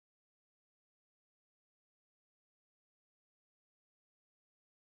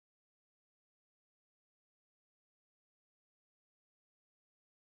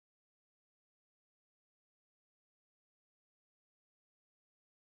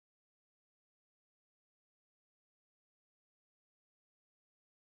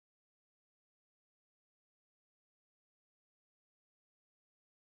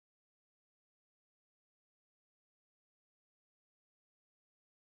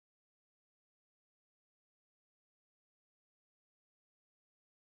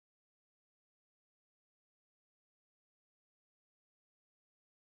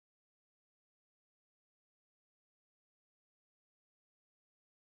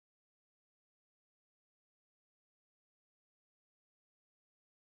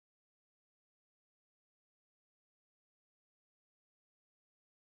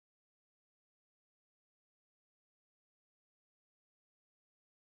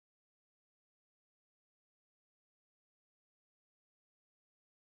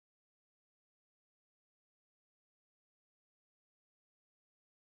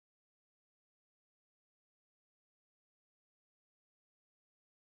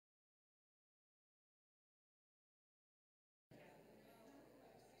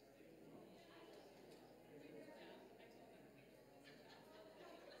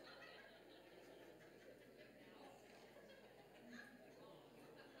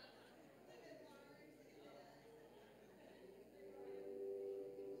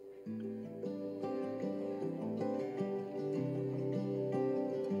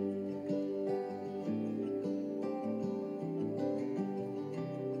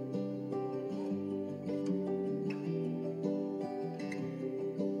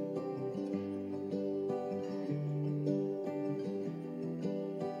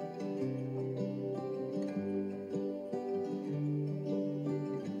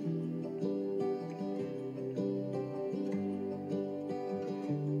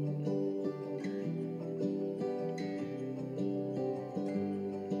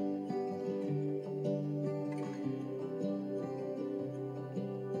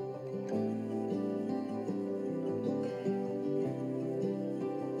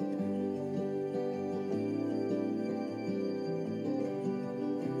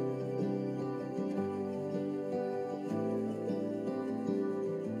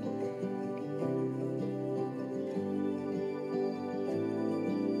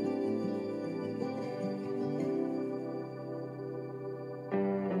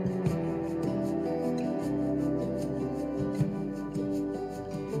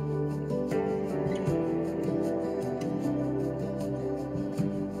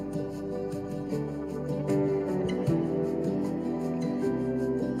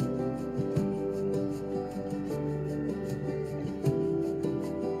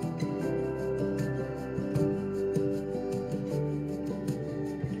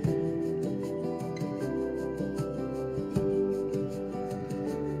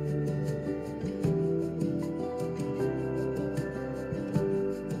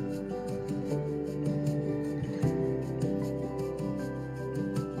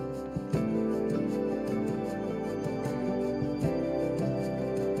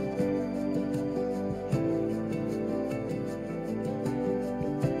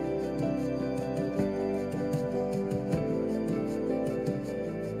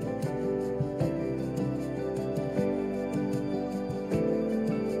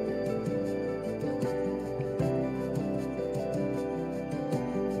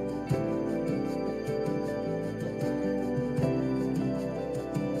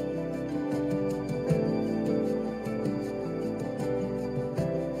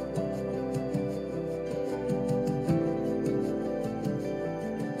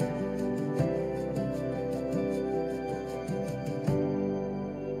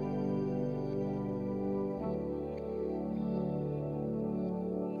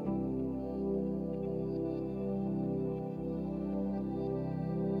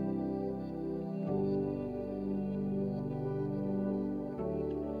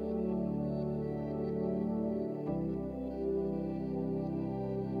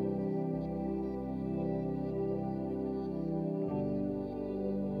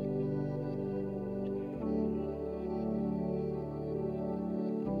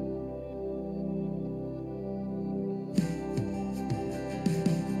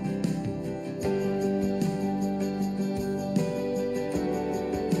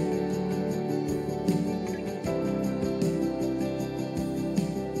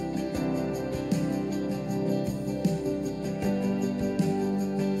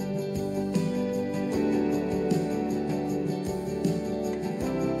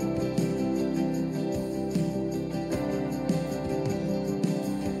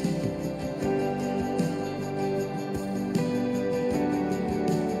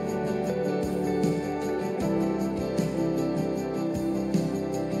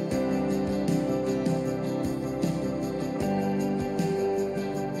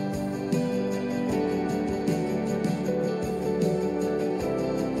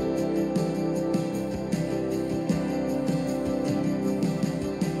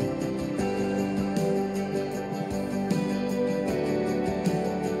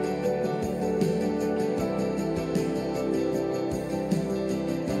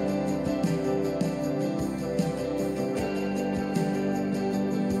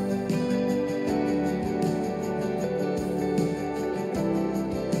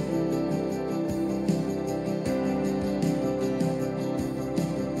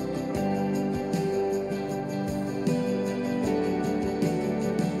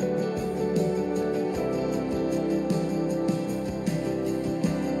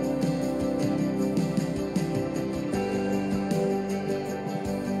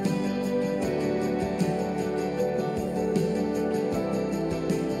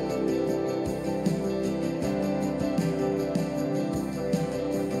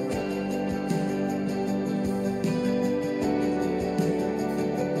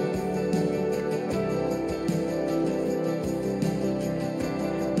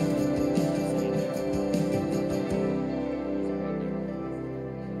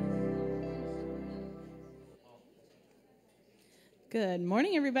Good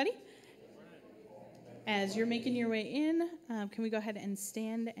morning, everybody. As you're making your way in, can we go ahead and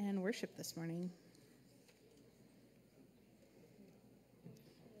stand and worship this morning?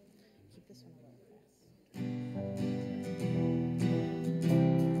 Keep this one a little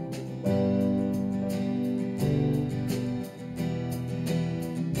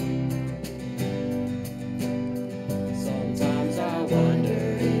fast. Sometimes I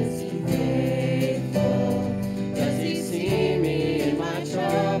wonder, is he faithful? Does he see me in my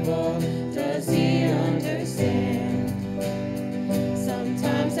trouble? Does he understand?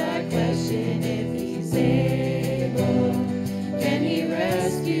 Sometimes I question if he's able. Can he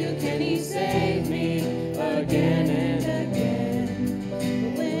rescue? Can he save me again and again?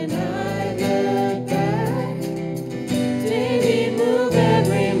 But when I look back, did he move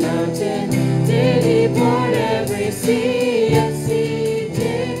every mountain? Did he part every sea? Yes, he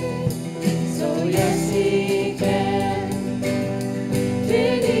did. So yes, he can.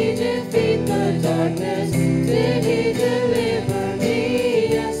 Did he defeat the darkness? Did he deliver me?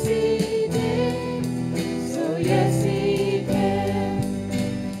 Yes, he did. So yes, he can.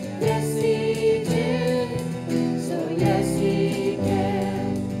 Yes, he did. So yes, he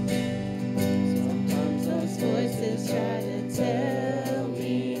can. Sometimes those voices try to tell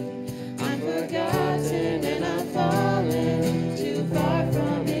me I'm forgotten and I'm fallen too far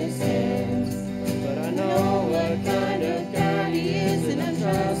from his hands. But I know what kind of God he is, and I'm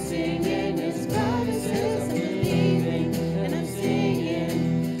trusting in his promises. I'm believing and I'm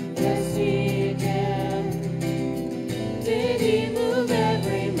singing, yes, he can. Did he move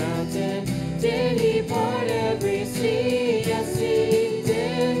every mountain? Did he part every sea? Yes, he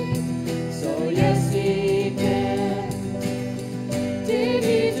did. So yes, he can. Did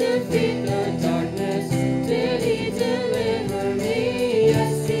he defeat the darkness? Did he deliver me?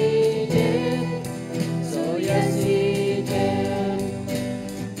 Yes, he did. So yes, he can.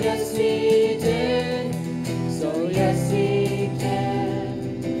 Yes, he did. So yes, he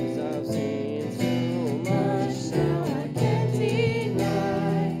can. 'Cause I've seen too much now, I can't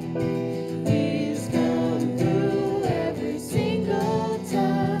deny. He's come through every single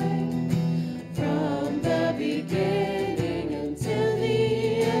time. From the beginning until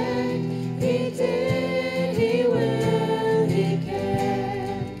the end, he did, he will, he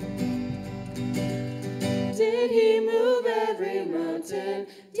can. Did he move every mountain?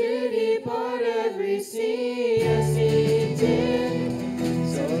 Did he part every sea? Yes, he did.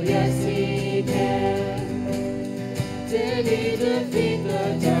 So yes, he can. Did he defeat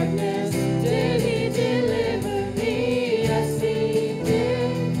the darkness? Did he deliver me? Yes, he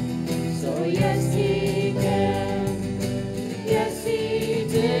did. So yes, he can. Yes, he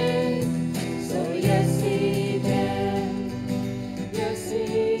did. So yes, he can. Yes,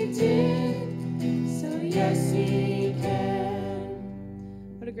 he did. So yes, he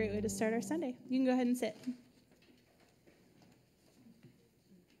can. What a great way to start our Sunday. You can go ahead and sit.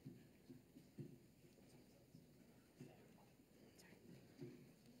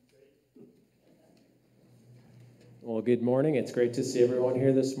 Well, good morning. It's great to see everyone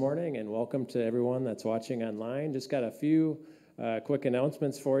here this morning, and welcome to everyone that's watching online. Just got a few quick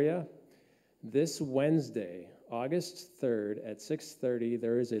announcements for you. This Wednesday, August 3rd at 6:30,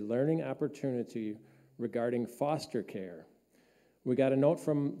 there is a learning opportunity regarding foster care. We got a note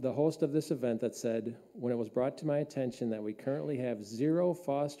from the host of this event that said, when it was brought to my attention that we currently have 0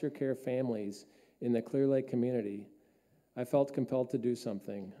 foster care families in the Clear Lake community, I felt compelled to do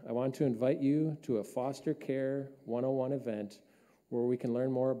something. I want to invite you to a Foster Care 101 event where we can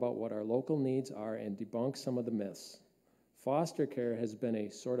learn more about what our local needs are and debunk some of the myths. Foster care has been a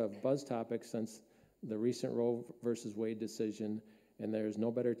sort of buzz topic since the recent Roe versus Wade decision, and there is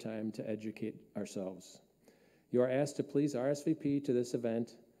no better time to educate ourselves. You are asked to please RSVP to this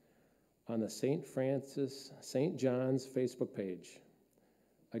event on the St. John's Facebook page.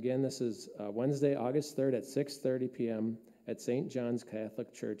 Again, this is Wednesday, August 3rd at 6:30 p.m. at St. John's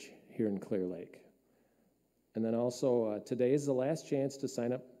Catholic Church here in Clear Lake. And then also, today is the last chance to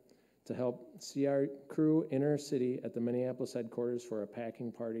sign up to help see our crew inner city at the Minneapolis headquarters for a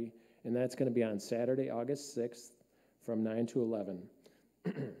packing party, and that's going to be on Saturday, August 6th from 9 to 11.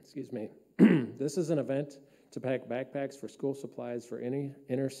 Excuse me. This is an event to pack backpacks for school supplies for any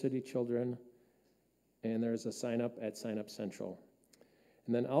inner city children, and there's a sign up at Sign Up Central.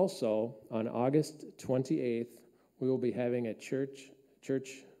 And then also, on August 28th, we will be having a church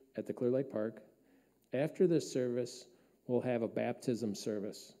at the Clear Lake Park. After this service, we'll have a baptism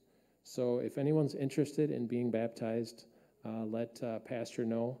service. So if anyone's interested in being baptized, let Pastor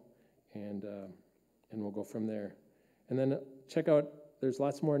know, and we'll go from there. And then check out, there's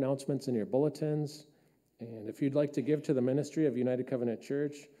lots more announcements in your bulletins, And if you'd like to give to the ministry of United Covenant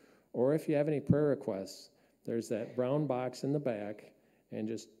Church, or if you have any prayer requests, there's that brown box in the back, and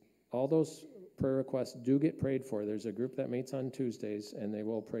just all those prayer requests do get prayed for. There's a group that meets on Tuesdays, and they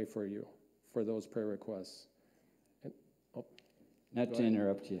will pray for you for those prayer requests. And, Not to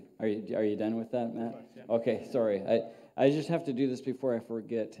interrupt you. Are you done with that, Matt? Okay, sorry. I just have to do this before I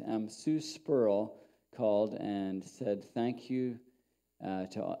forget. Sue Spurl called and said thank you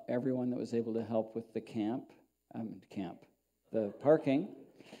to everyone that was able to help with the the parking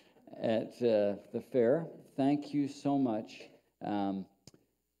at the fair. Thank you so much.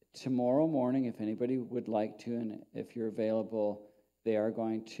 Tomorrow morning, if anybody would like to, and if you're available, they are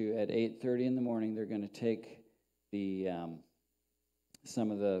going to, at 8:30 in the morning, they're going to take the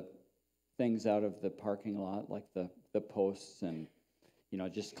some of the things out of the parking lot, like the posts and,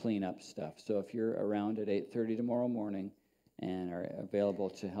 just clean up stuff. So if you're around at 8:30 tomorrow morning and are available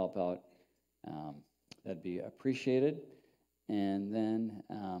to help out, that'd be appreciated. And then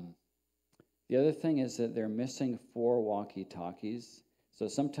the other thing is that they're missing 4 walkie-talkies. So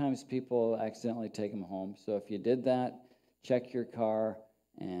sometimes people accidentally take them home. So if you did that, check your car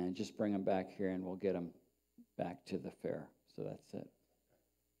and just bring them back here, and we'll get them back to the fair. So that's it.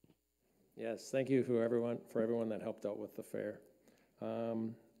 yes, thank you for everyone that helped out with the fair.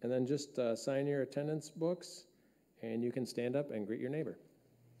 And then just sign your attendance books, and you can stand up and greet your neighbor.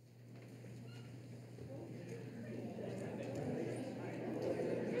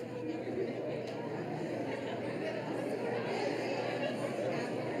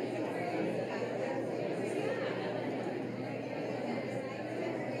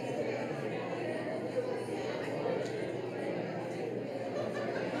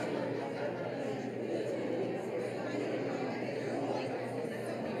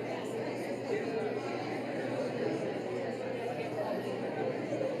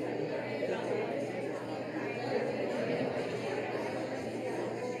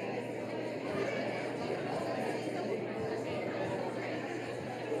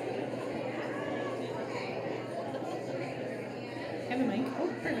 Have a mic. Oh,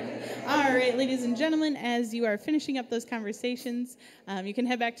 perfect. All right, ladies and gentlemen, as you are finishing up those conversations, you can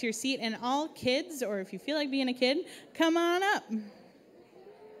head back to your seat, and all kids, or if you feel like being a kid, come on up.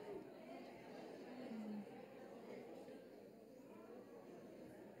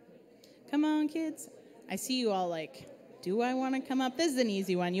 Come on, kids. I see you all like, do I want to come up? This is an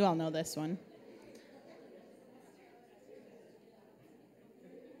easy one. You all know this one.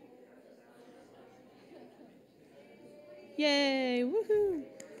 Yay, woohoo.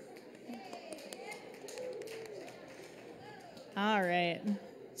 All right.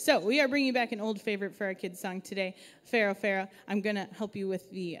 So we are bringing back an old favorite for our kids' song today, Pharaoh, Pharaoh. I'm going to help you with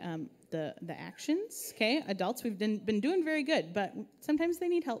the actions, okay? Adults, we've been doing very good, but sometimes they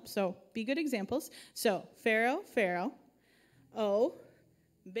need help, so be good examples. So, Pharaoh, Pharaoh, oh,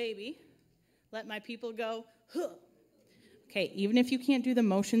 baby, let my people go, huh. Okay, even if you can't do the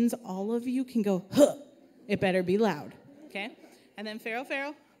motions, all of you can go, huh. It better be loud. Okay? And then Pharaoh,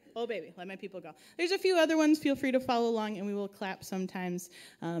 Pharaoh, oh, baby, let my people go. There's a few other ones. Feel free to follow along, and we will clap sometimes.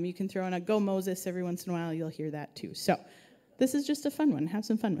 You can throw in a Go Moses every once in a while. You'll hear that, too. So this is just a fun one. Have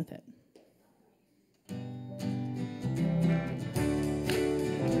some fun with it.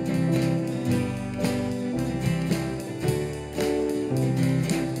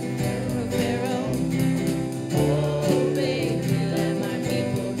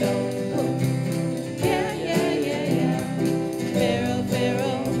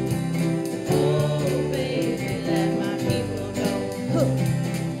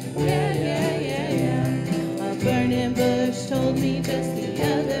 Told me just the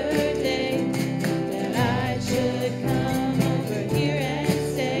other day.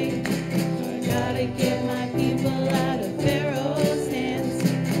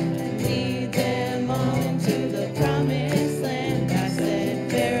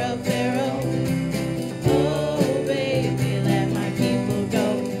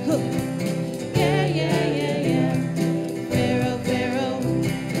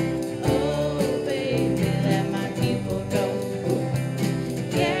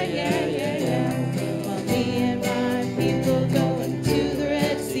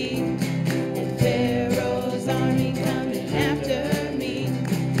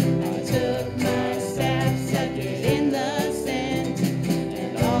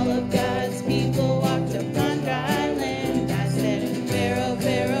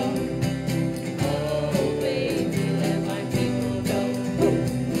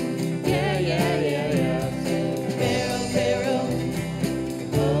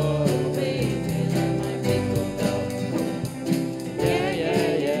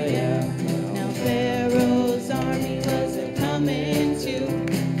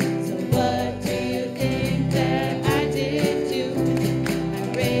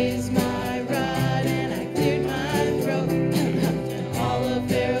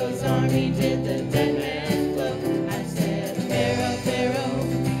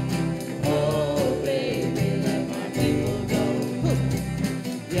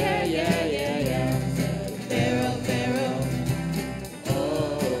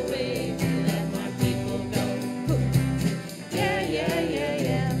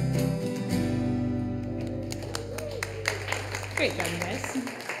 guys.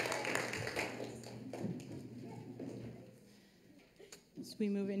 As we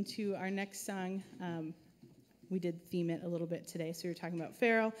move into our next song, we did theme it a little bit today. So we were talking about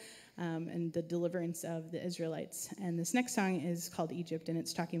Pharaoh and the deliverance of the Israelites. And this next song is called Egypt, and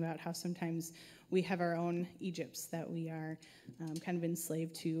it's talking about how sometimes we have our own Egypts that we are kind of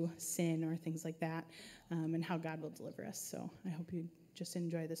enslaved to sin or things like that, and how God will deliver us. So I hope you just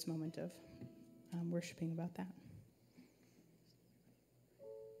enjoy this moment of worshiping about that.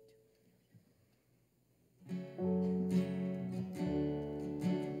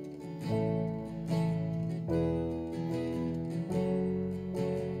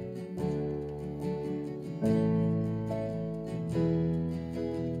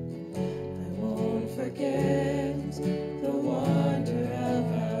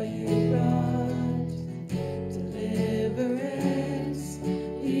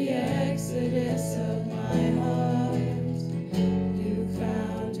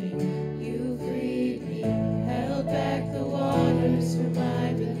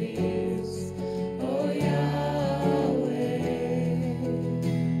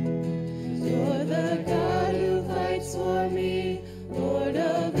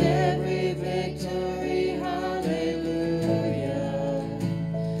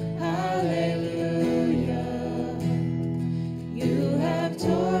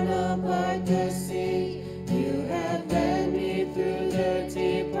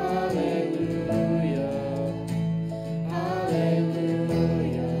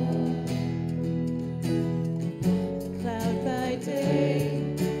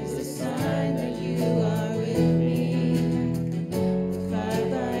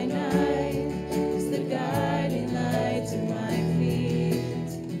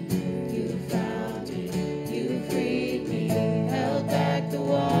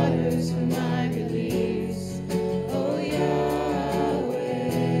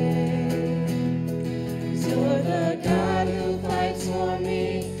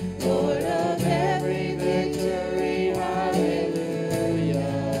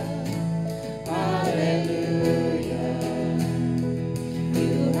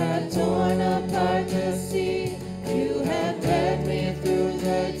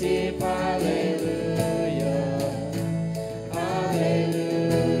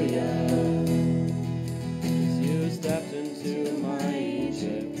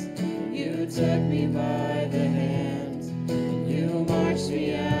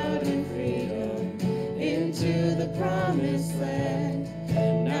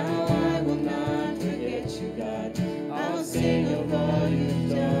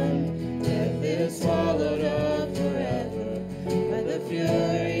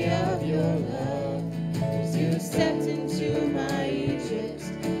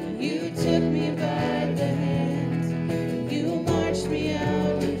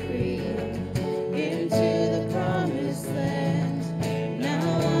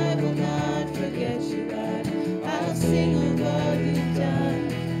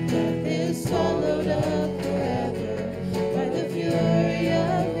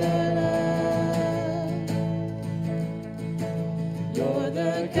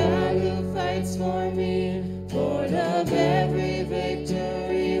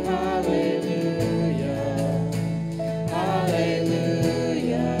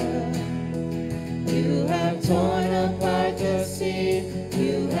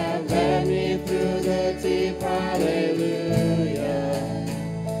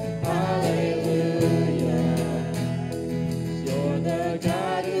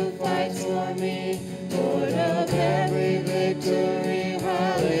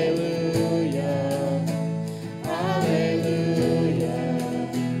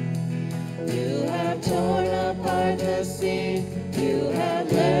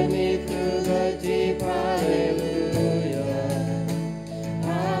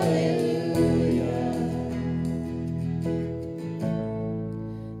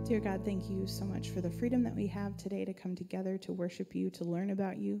 Dear God, thank you so much for the freedom that we have today to come together, to worship you, to learn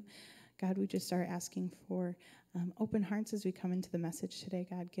about you. God, we just are asking for open hearts as we come into the message today.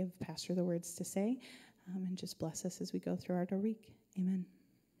 God, give Pastor the words to say, and just bless us as we go throughout our week. Amen.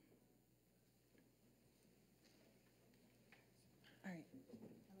 All right.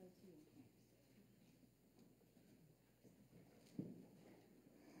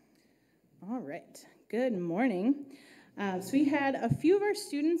 All right. Good morning. So we had a few of our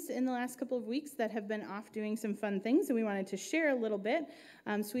students in the last couple of weeks that have been off doing some fun things, and we wanted to share a little bit.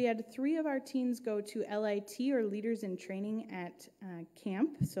 So we had 3 of our teens go to LIT, or Leaders in Training, at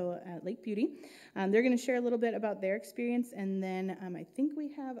camp, so at Lake Beauty. They're going to share a little bit about their experience, and then I think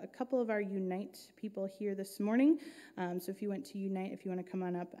we have a couple of our Unite people here this morning. So if you went to Unite, if you want to come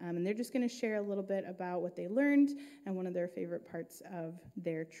on up, and they're just going to share a little bit about what they learned and one of their favorite parts of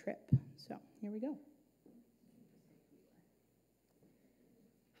their trip. So here we go.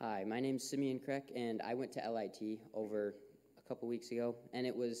 Hi, my name's Simeon Kreck, and I went to LIT over a couple weeks ago, and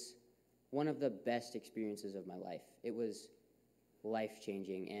it was one of the best experiences of my life. It was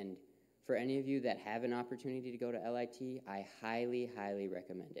life-changing, and for any of you that have an opportunity to go to LIT, I highly, highly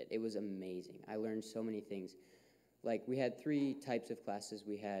recommend it. It was amazing. I learned so many things. Like, we had 3 types of classes.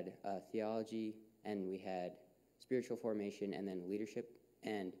 We had theology, and we had spiritual formation, and then leadership,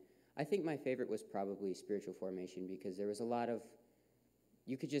 and I think my favorite was probably spiritual formation because there was a lot of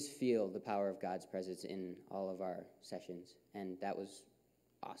you could just feel the power of God's presence in all of our sessions, and that was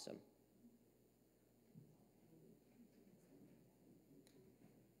awesome.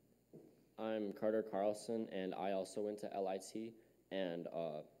 I'm Carter Carlson, and I also went to LIT, and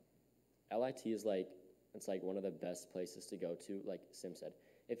LIT is it's like one of the best places to go to, like Sim said.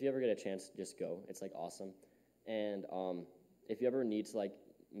 If you ever get a chance, just go. It's like awesome. And if you ever need to like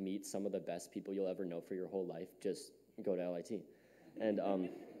meet some of the best people you'll ever know for your whole life, just go to LIT. And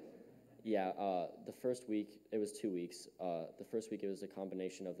the first week, it was 2 weeks. The first week, it was a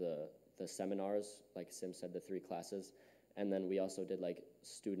combination of the seminars, like Sim said, the 3 classes. And then we also did like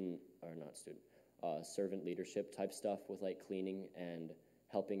servant leadership type stuff with like cleaning and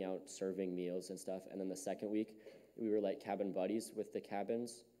helping out, serving meals and stuff. And then the second week, we were like cabin buddies with the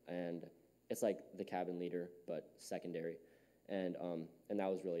cabins. And it's like the cabin leader, but secondary. And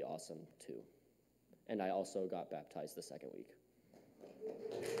that was really awesome too. And I also got baptized the second week.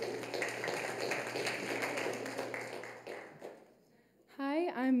 Hi,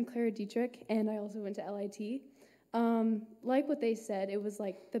 I'm Clara Dietrich, and I also went to LIT. Like what they said, it was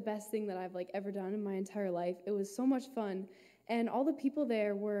like the best thing that I've like ever done in my entire life. It was so much fun, and all the people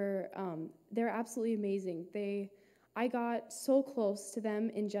there were they're absolutely amazing. I got so close to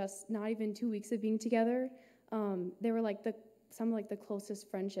them in just not even 2 weeks of being together. They were like some of the closest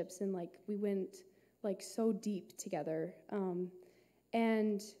friendships, and like we went like so deep together.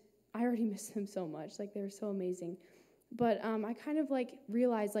 And I already miss them so much. Like, they were so amazing. But I kind of, like,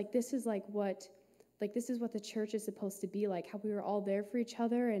 realized, like, this is what the church is supposed to be like, how we were all there for each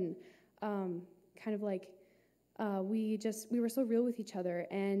other, and kind of, like, we were so real with each other,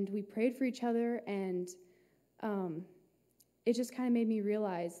 and we prayed for each other, and it just kind of made me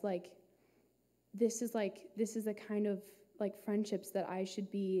realize, like, this is the kind of, like, friendships that I should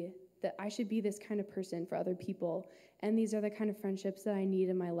be this kind of person for other people. And these are the kind of friendships that I need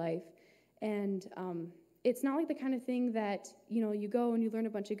in my life. And it's not like the kind of thing that, you go and you learn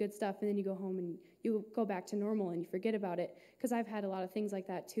a bunch of good stuff and then you go home and you go back to normal and you forget about it. Because I've had a lot of things like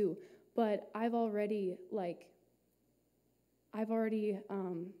that too. But I've already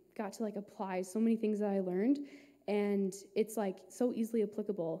got to like apply so many things that I learned. And it's like so easily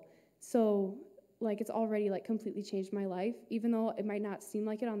applicable. So like it's already like completely changed my life. Even though it might not seem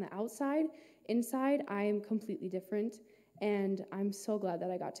like it on the outside, inside I am completely different, and I'm so glad that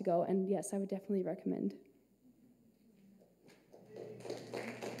I got to go, and yes, I would definitely recommend.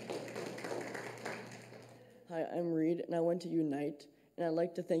 Hi, I'm Reed, and I went to Unite, and I'd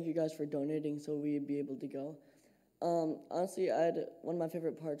like to thank you guys for donating so we'd be able to go. Honestly, one of my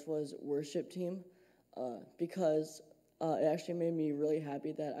favorite parts was worship team, because it actually made me really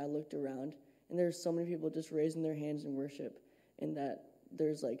happy that I looked around, and there's so many people just raising their hands in worship, and that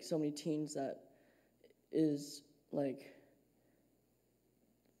there's like so many teens that is like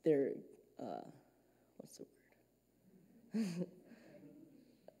they're what's the word?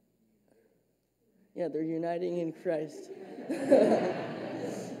 Yeah, they're uniting in Christ.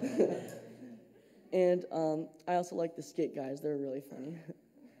 And I also like the skit guys. They're really funny.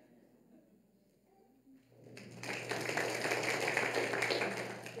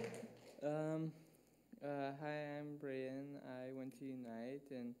 Hi, I'm Brian. I went to Unite,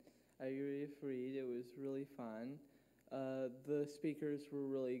 and I agree with Reed. It was really fun. The speakers were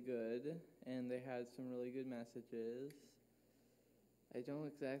really good, and they had some really good messages. I don't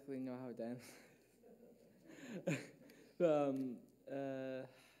exactly know how to end. Darn,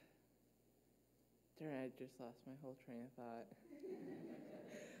 I just lost my whole train of thought.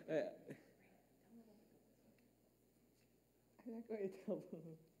 I'm not going to tell them.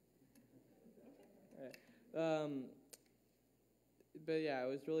 But yeah, it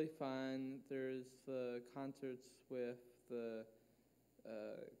was really fun. There's the concerts with the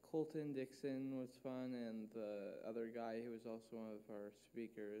Colton Dixon was fun, and the other guy who was also one of our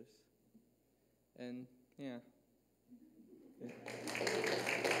speakers. And yeah.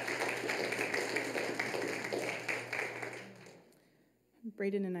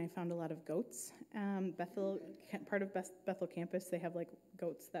 Braden and I found a lot of goats. Part of Bethel campus, they have like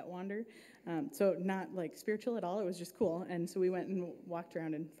goats that wander. So not like spiritual at all. It was just cool. And so we went and walked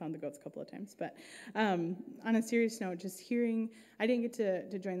around and found the goats a couple of times. But on a serious note, just hearing, I didn't get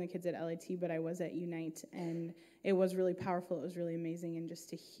to join the kids at LIT, but I was at Unite, and it was really powerful. It was really amazing. And just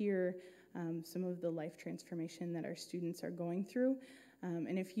to hear some of the life transformation that our students are going through.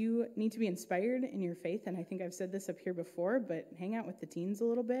 And if you need to be inspired in your faith, and I think I've said this up here before, but hang out with the teens a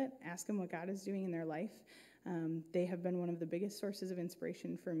little bit, ask them what God is doing in their life. They have been one of the biggest sources of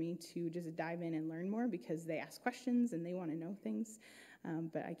inspiration for me to just dive in and learn more, because they ask questions and they want to know things.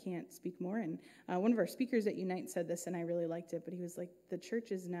 But I can't speak more. And one of our speakers at Unite said this, and I really liked it, but he was like, the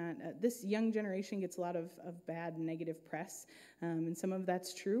church is not, this young generation gets a lot of bad negative press, and some of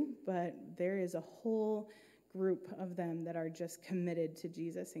that's true, but there is a whole group of them that are just committed to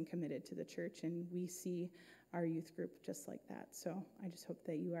Jesus and committed to the church, and we see our youth group just like that. So I just hope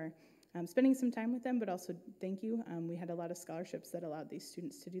that you are spending some time with them, but also thank you. We had a lot of scholarships that allowed these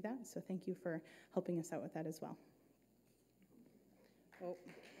students to do that, so thank you for helping us out with that as well. Oh.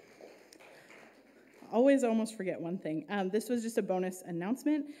 Always almost forget one thing. This was just a bonus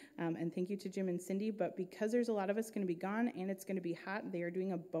announcement, and thank you to Jim and Cindy, but because there's a lot of us going to be gone and it's going to be hot, they are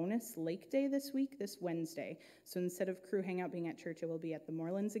doing a bonus lake day this week, this Wednesday. So instead of crew hangout being at church, it will be at the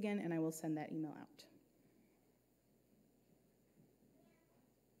Moorlands again, and I will send that email out.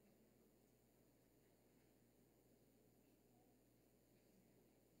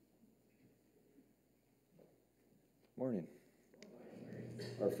 Morning.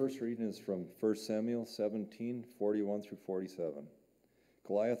 Our first reading is from 1 Samuel 17, 41 through 47.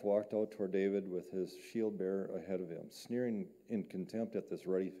 Goliath walked out toward David with his shield bearer ahead of him, sneering in contempt at this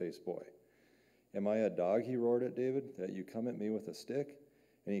ruddy-faced boy. "Am I a dog," he roared at David, "that you come at me with a stick?"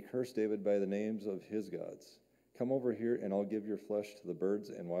 And he cursed David by the names of his gods. "Come over here, and I'll give your flesh to the birds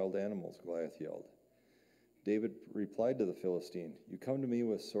and wild animals," Goliath yelled. David replied to the Philistine, "You come to me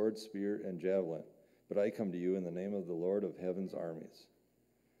with sword, spear, and javelin, but I come to you in the name of the Lord of heaven's armies,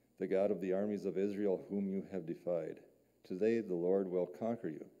 the God of the armies of Israel, whom you have defied. Today the Lord will conquer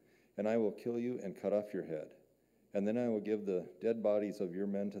you, and I will kill you and cut off your head. And then I will give the dead bodies of your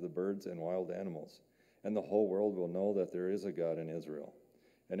men to the birds and wild animals, and the whole world will know that there is a God in Israel.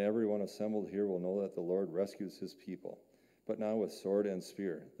 And everyone assembled here will know that the Lord rescues his people, but now with sword and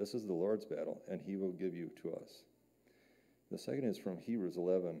spear. This is the Lord's battle, and he will give you to us." The second is from Hebrews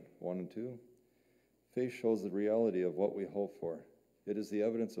 11, 1 and 2. Faith shows the reality of what we hope for. It is the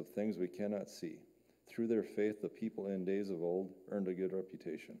evidence of things we cannot see. Through their faith, the people in days of old earned a good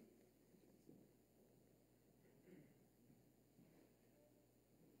reputation.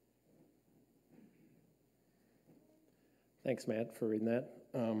 Thanks, Matt, for reading that.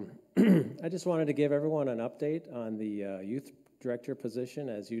 I just wanted to give everyone an update on the youth director position.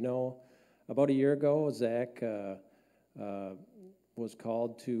 As you know, about a year ago, Zach was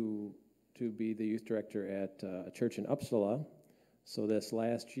called to be the youth director at a church in Uppsala. So this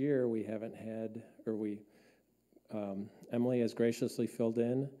last year, we haven't had, Emily has graciously filled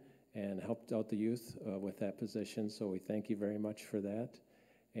in and helped out the youth with that position, so we thank you very much for that.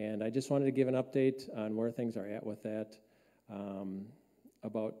 And I just wanted to give an update on where things are at with that.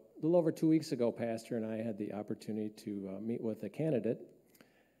 About a little over 2 weeks ago, Pastor and I had the opportunity to meet with a candidate,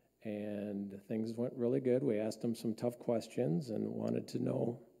 and things went really good. We asked him some tough questions and wanted to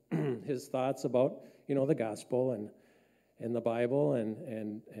know his thoughts about, the gospel and the Bible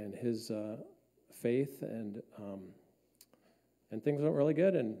and his faith, and things went really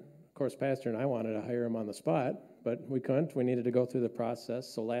good. And of course, Pastor and I wanted to hire him on the spot, but we couldn't. We needed to go through the process.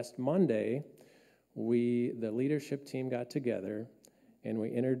 So last Monday, the leadership team got together and we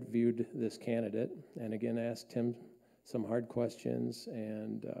interviewed this candidate, and again asked him some hard questions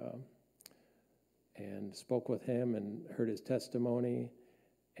and spoke with him and heard his testimony.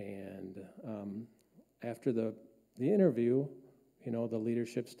 And after the interview, the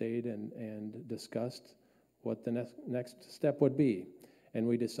leadership stayed and discussed what the next step would be. And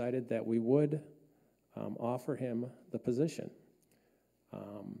we decided that we would offer him the position.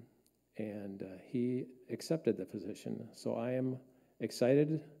 And he accepted the position. So I am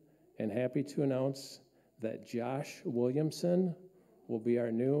excited and happy to announce that Josh Williamson will be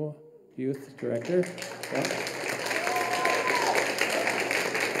our new youth director.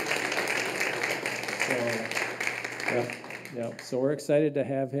 Yeah. So we're excited to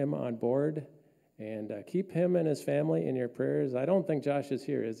have him on board, And keep him and his family in your prayers. I don't think Josh is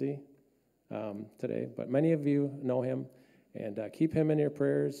here, is he, today? But many of you know him. And keep him in your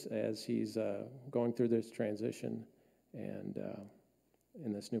prayers as he's going through this transition and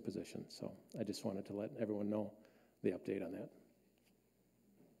in this new position. So I just wanted to let everyone know the update on that.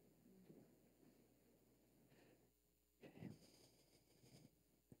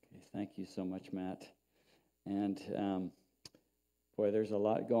 Okay, thank you so much, Matt. And boy, there's a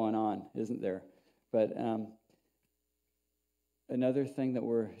lot going on, isn't there? But another thing that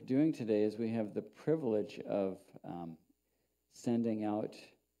we're doing today is we have the privilege of sending out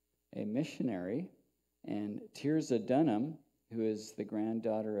a missionary, and Tirza Dunham, who is the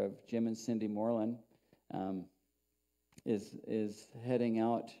granddaughter of Jim and Cindy Moreland, is heading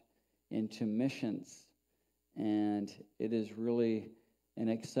out into missions, and it is really an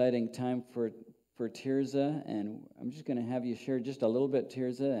exciting time for Tirza. And I'm just going to have you share just a little bit,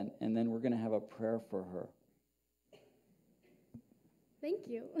 Tirza, and then we're going to have a prayer for her. Thank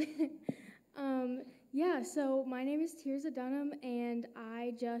you. Yeah, so my name is Tirza Dunham, and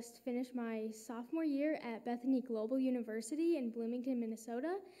I just finished my sophomore year at Bethany Global University in Bloomington,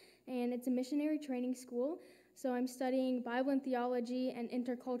 Minnesota, and it's a missionary training school. So I'm studying Bible and theology and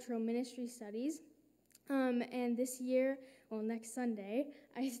intercultural ministry studies. And this year, well, next Sunday,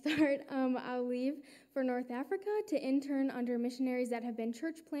 I'll leave for North Africa to intern under missionaries that have been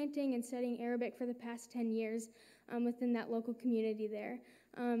church planting and studying Arabic for the past 10 years within that local community there.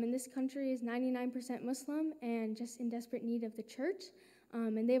 And this country is 99% Muslim and just in desperate need of the church.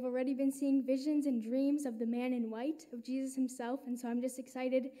 And they've already been seeing visions and dreams of the man in white, of Jesus himself. And so I'm just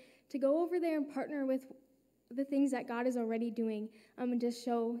excited to go over there and partner with the things that God is already doing and just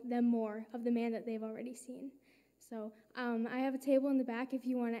show them more of the man that they've already seen. So I have a table in the back if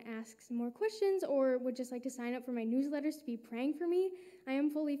you want to ask some more questions or would just like to sign up for my newsletters to be praying for me. I am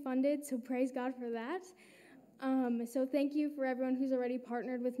fully funded, so praise God for that. So thank you for everyone who's already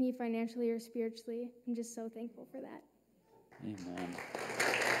partnered with me financially or spiritually. I'm just so thankful for that. Amen.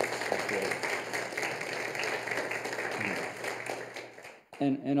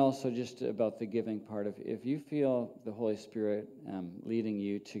 And also just about the giving part of, if you feel the Holy Spirit leading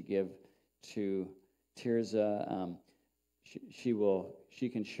you to give to Tirza, she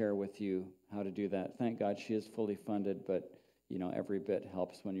can share with you how to do that. Thank God she is fully funded, but every bit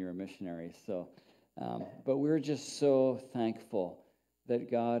helps when you're a missionary. So, but we're just so thankful that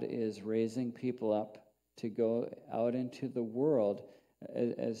God is raising people up to go out into the world.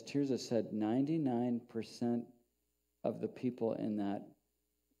 As Tirza said, 99% of the people in that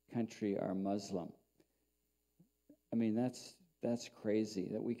country are Muslim. I mean, that's crazy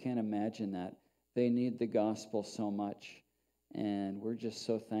that we can't imagine that. They need the gospel so much, and we're just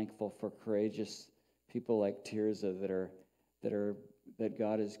so thankful for courageous people like Tirza that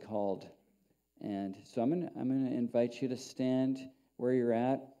God has called. And so I'm gonna invite you to stand where you're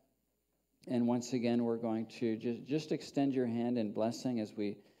at, and once again we're going to just extend your hand in blessing as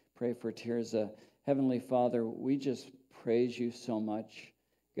we pray for Tirza. Heavenly Father, we just praise you so much,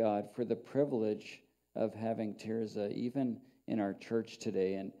 God, for the privilege of having Tirza even in our church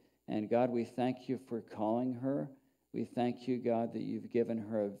today. And God, we thank you for calling her. We thank you, God, that you've given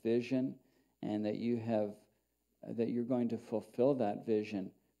her a vision and that you're going to fulfill that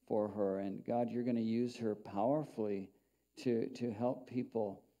vision for her. And God, you're going to use her powerfully to help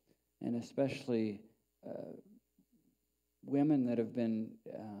people, and especially women that have been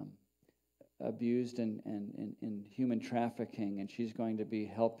abused in human trafficking, and she's going to be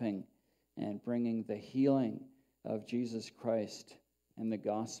helping and bringing the healing of Jesus Christ and the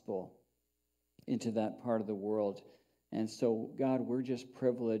gospel into that part of the world. And so, God, we're just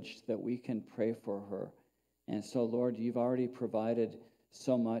privileged that we can pray for her. And so, Lord, you've already provided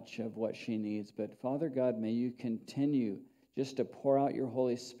so much of what she needs. But, Father God, may you continue just to pour out your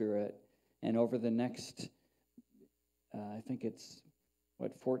Holy Spirit. And over the next, I think it's,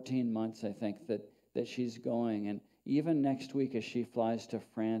 14 months, I think, that she's going. And even next week as she flies to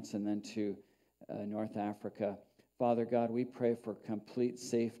France and then to North Africa, Father God, we pray for complete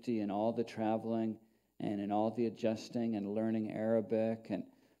safety in all the traveling and in all the adjusting and learning Arabic. And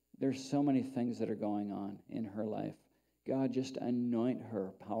there's so many things that are going on in her life. God, just anoint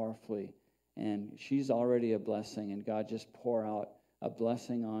her powerfully. And she's already a blessing. And God, just pour out a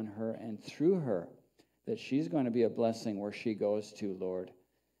blessing on her and through her, that she's going to be a blessing where she goes to, Lord.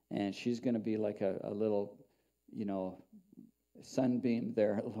 And she's going to be like a little, sunbeam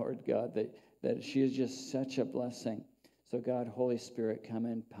there, Lord God, that she is just such a blessing. So God, Holy Spirit, come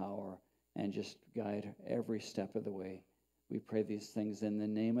in power and just guide every step of the way. We pray these things in the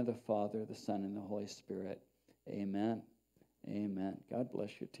name of the Father, the Son, and the Holy Spirit. Amen. Amen. God bless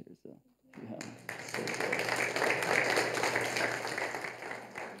you, Tirza. Yeah, so good.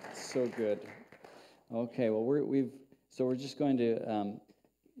 So good. Okay, well, we're just going to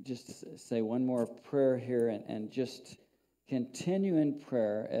just say one more prayer here and just continue in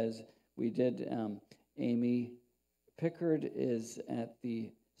prayer as we did. Amy Pickard is at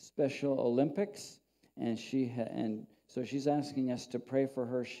the Special Olympics, and so she's asking us to pray for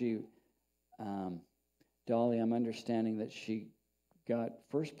her. Dolly, I'm understanding that she got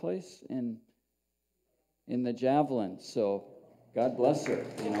first place in the javelin, so God bless her,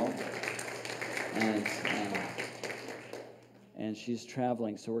 and she's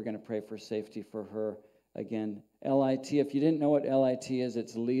traveling, so we're going to pray for safety for her. Again, LIT, if you didn't know what LIT is,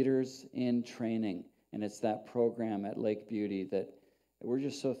 it's Leaders in Training, and it's that program at Lake Beauty that we're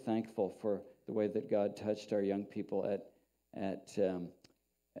just so thankful for the way that God touched our young people at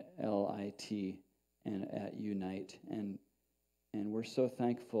LIT and at Unite, and we're so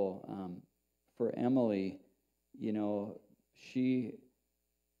thankful for Emily.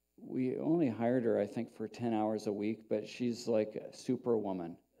 We only hired her, I think, for 10 hours a week, but she's like a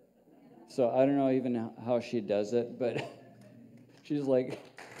superwoman. So I don't know even how she does it, but she's like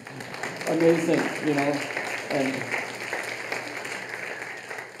amazing,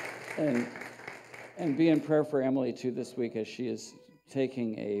 and be in prayer for Emily too this week as she is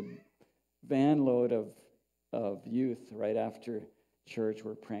taking a van load of youth right after church.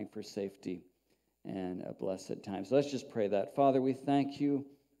 We're praying for safety and a blessed time. So let's just pray that. Father, we thank you,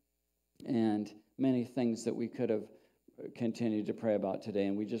 and many things that we could have continued to pray about today,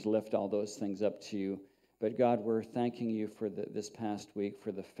 and we just lift all those things up to you. But God, we're thanking you for this past week,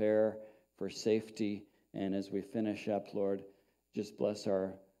 for the fair, for safety, and as we finish up, Lord, just bless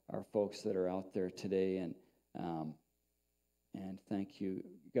our folks that are out there today, and thank you,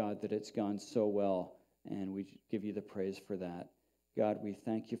 God, that it's gone so well, and we give you the praise for that. God, we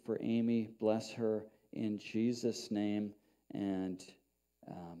thank you for Amy. Bless her in Jesus' name, and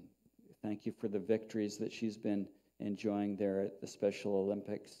thank you for the victories that she's been enjoying there at the Special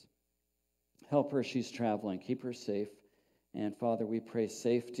Olympics. Help her, she's traveling. Keep her safe. And Father, we pray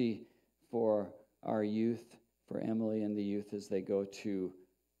safety for our youth, for Emily and the youth as they go to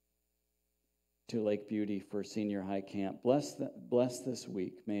Lake Beauty for senior high camp. Bless this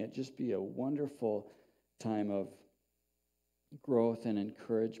week. May it just be a wonderful time of growth and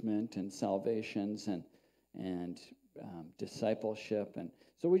encouragement and salvations and discipleship. And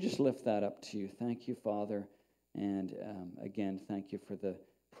so we just lift that up to you. Thank you, Father. And again, thank you for the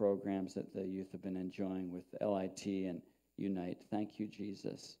programs that the youth have been enjoying with LIT and Unite. Thank you,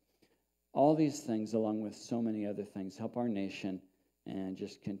 Jesus. All these things, along with so many other things, help our nation and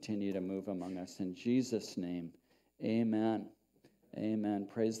just continue to move among us. In Jesus' name, amen. Amen.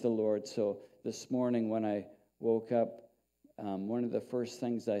 Praise the Lord. So this morning when I woke up, one of the first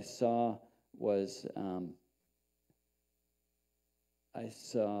things I saw was I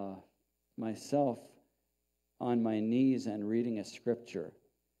saw myself on my knees and reading a scripture.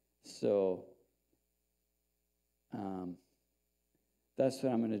 So that's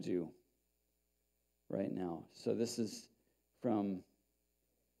what I'm going to do right now. So this is from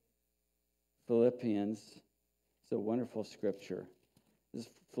Philippians. It's a wonderful scripture. This is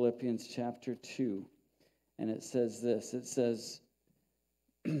Philippians chapter 2. And it says this. It says,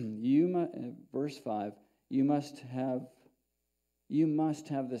 verse 5, you must have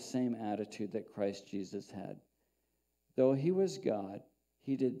the same attitude that Christ Jesus had. Though he was God,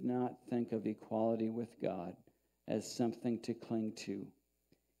 he did not think of equality with God as something to cling to.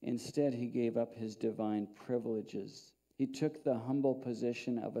 Instead, he gave up his divine privileges. He took the humble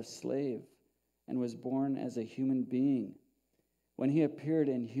position of a slave and was born as a human being. When he appeared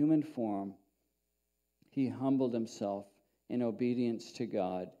in human form, he humbled himself in obedience to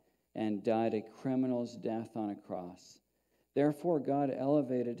God and died a criminal's death on a cross. Therefore, God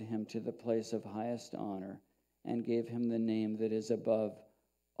elevated him to the place of highest honor and gave him the name that is above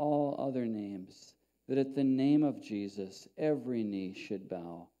all other names, that at the name of Jesus every knee should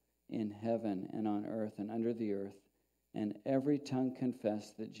bow in heaven and on earth and under the earth, and every tongue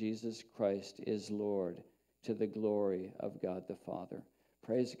confess that Jesus Christ is Lord, to the glory of God the Father.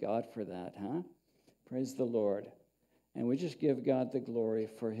 Praise God for that, huh? Praise the Lord. And we just give God the glory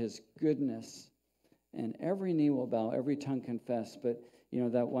for his goodness. And every knee will bow, every tongue confess. But,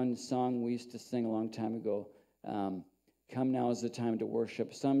 that one song we used to sing a long time ago, come now is the time to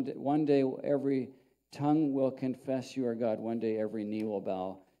worship. One day every tongue will confess you are God. One day every knee will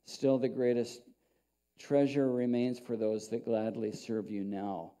bow. Still the greatest treasure remains for those that gladly serve you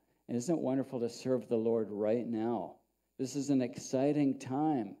now. And isn't it wonderful to serve the Lord right now? This is an exciting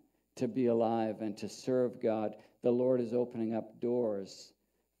time to be alive and to serve God. The Lord is opening up doors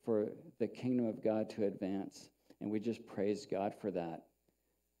for the kingdom of God to advance. And we just praise God for that.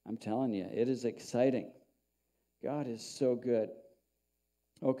 I'm telling you, it is exciting. God is so good.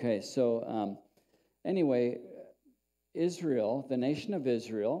 Okay, so anyway, Israel, the nation of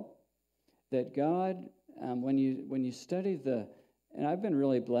Israel, that God, when you study and I've been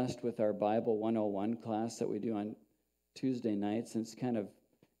really blessed with our Bible 101 class that we do on Tuesday nights, and it's kind of,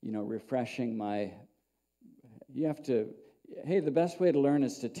 refreshing the best way to learn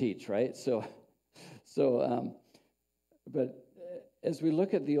is to teach, right? But as we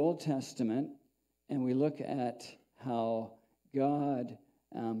look at the Old Testament and we look at how God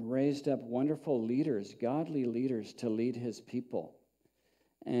raised up wonderful leaders, godly leaders, to lead his people.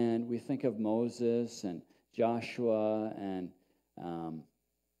 And we think of Moses and Joshua and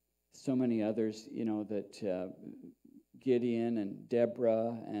so many others, that Gideon and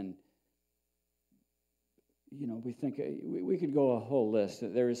Deborah, and we think we could go a whole list.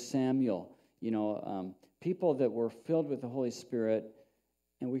 There is Samuel, people that were filled with the Holy Spirit,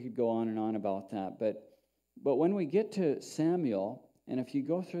 and we could go on and on about that. But when we get to Samuel, and if you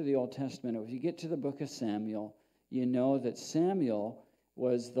go through the Old Testament, if you get to the book of Samuel, you know that Samuel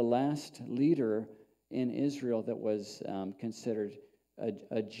was the last leader in Israel that was considered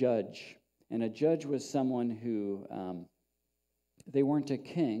a judge. And a judge was someone who, they weren't a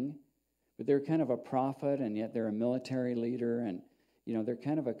king, but they're kind of a prophet, and yet they're a military leader, and they're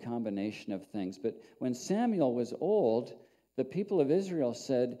kind of a combination of things. But when Samuel was old, the people of Israel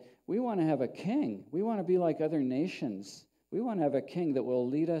said, we want to have a king. We want to be like other nations. We want to have a king that will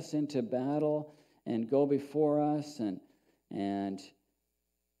lead us into battle and go before us. And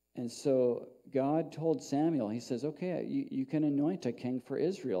so God told Samuel, he says, okay, you can anoint a king for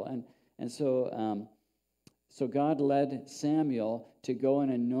Israel. And so God led Samuel to go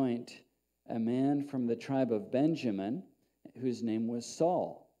and anoint a man from the tribe of Benjamin, whose name was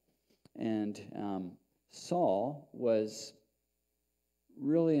Saul. And Saul was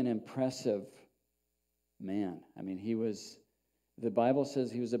really an impressive man. I mean, the Bible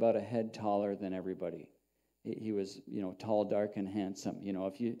says he was about a head taller than everybody. He was, tall, dark, and handsome.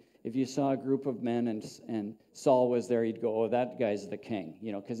 If you saw a group of men and Saul was there, you'd go, oh, that guy's the king,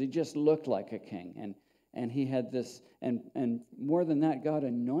 because he just looked like a king. And he had this, and more than that, God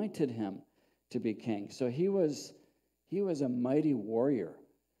anointed him to be king. So he was a mighty warrior.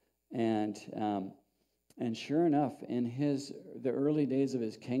 And sure enough, in the early days of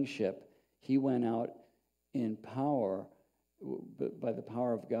his kingship, he went out in power, by the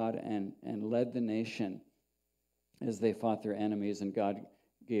power of God, and led the nation as they fought their enemies, and God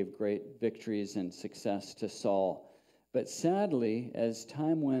gave great victories and success to Saul. But sadly, as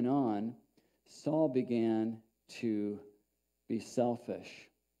time went on, Saul began to be selfish.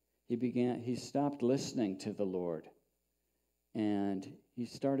 He stopped listening to the Lord, and he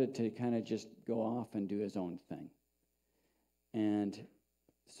started to kind of just go off and do his own thing. And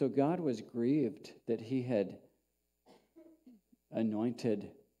so God was grieved that he had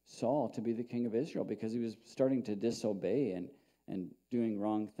anointed Saul to be the king of Israel, because he was starting to disobey and doing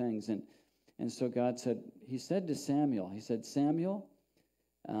wrong things. And so God said, he said to Samuel, Samuel,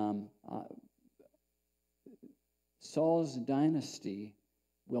 Saul's dynasty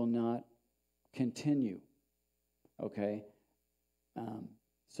will not continue, okay?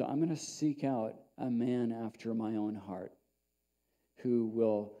 So I'm going to seek out a man after my own heart who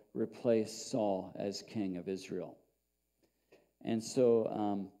will replace Saul as king of Israel. And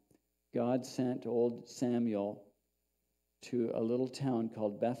so God sent old Samuel to a little town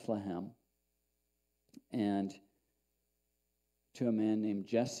called Bethlehem, and to a man named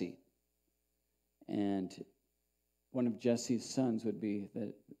Jesse. And one of Jesse's sons would be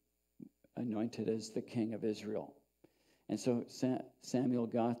anointed as the king of Israel. And so Samuel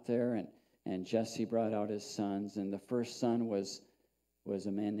got there, and Jesse brought out his sons. And the first son was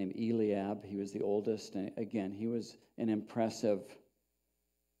a man named Eliab. He was the oldest. And again, he was an impressive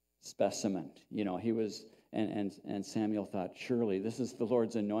specimen. He was, and Samuel thought, surely this is the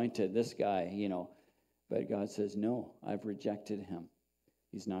Lord's anointed, this guy, But God says, no, I've rejected him.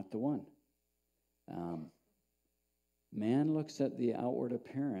 He's not the one. Man looks at the outward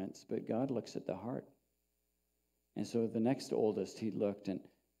appearance, but God looks at the heart. And so the next oldest, he looked, and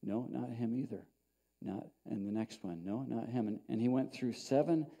no, not him either. And the next one, no, not him. And he went through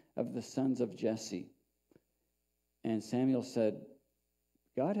 7 of the sons of Jesse. And Samuel said,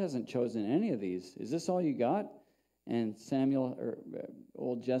 God hasn't chosen any of these. Is this all you got? And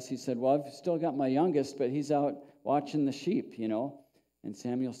old Jesse said, well, I've still got my youngest, but he's out watching the sheep, And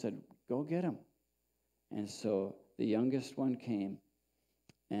Samuel said, go get him. And so the youngest one came,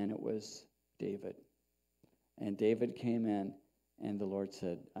 and it was David. And David came in, And the Lord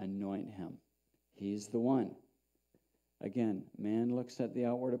said, anoint him. He's the one. Again, man looks at the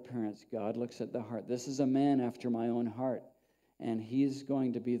outward appearance. God looks at the heart. This is a man after my own heart. And he's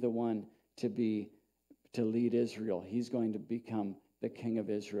going to be the one to lead Israel. He's going to become the king of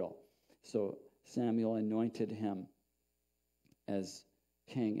Israel. So Samuel anointed him as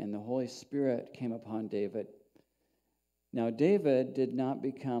king, and the Holy Spirit came upon David. Now, David did not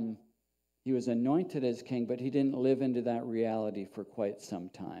become, he was anointed as king, but he didn't live into that reality for quite some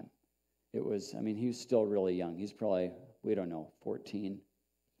time. He was still really young. He's probably, we don't know, 14,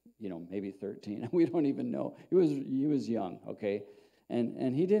 maybe 13. We don't even know. He was young, okay?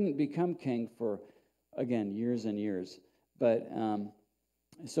 And he didn't become king for, again, years and years. But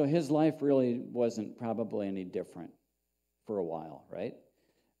so his life really wasn't probably any different for a while, right?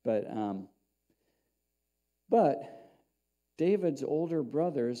 But David's older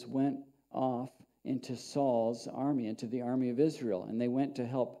brothers went off into Saul's army, into the army of Israel, and they went to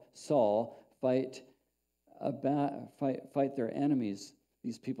help Saul fight their enemies,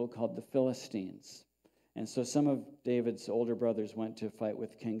 these people called the Philistines. And so some of David's older brothers went to fight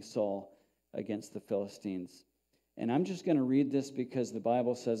with King Saul against the Philistines. And I'm just going to read this because the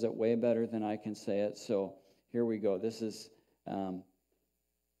Bible says it way better than I can say it. So here we go. This is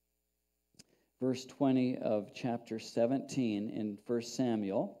verse 20 of chapter 17 in 1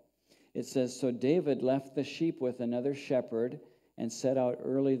 Samuel. It says, so David left the sheep with another shepherd and set out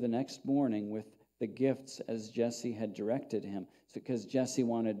early the next morning with the gifts as Jesse had directed him, because Jesse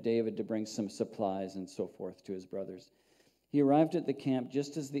wanted David to bring some supplies and so forth to his brothers. He arrived at the camp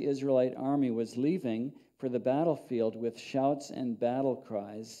just as the Israelite army was leaving for the battlefield with shouts and battle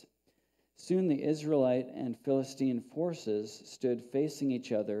cries. Soon the Israelite and Philistine forces stood facing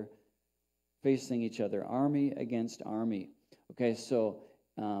each other, army against army. Okay, so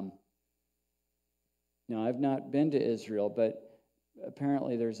now I've not been to Israel, but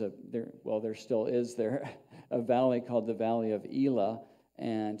apparently there still is a valley called the Valley of Elah,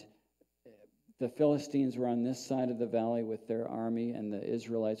 and the Philistines were on this side of the valley with their army, and the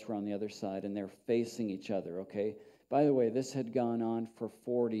Israelites were on the other side, and they're facing each other, okay? By the way, this had gone on for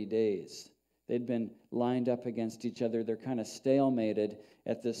 40 days. They'd been lined up against each other. They're kind of stalemated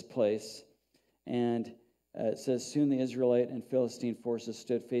at this place, and it says, soon the Israelite and Philistine forces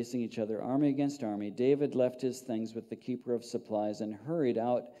stood facing each other, army against army. David left his things with the keeper of supplies and hurried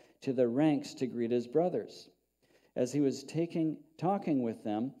out to the ranks to greet his brothers. As he was talking with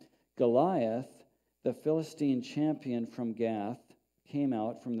them, Goliath, the Philistine champion from Gath, came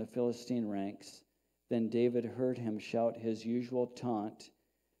out from the Philistine ranks. Then David heard him shout his usual taunt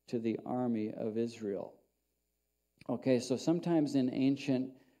to the army of Israel. Okay, so sometimes in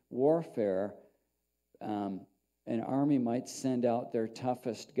ancient warfare, an army might send out their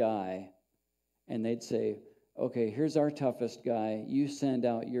toughest guy, and they'd say, okay, here's our toughest guy. You send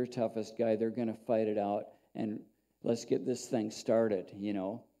out your toughest guy. They're going to fight it out, and let's get this thing started,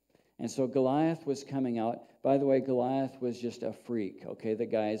 And so Goliath was coming out. By the way, Goliath was just a freak, okay? The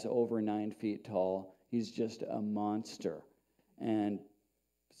guy's over 9 feet tall. He's just a monster and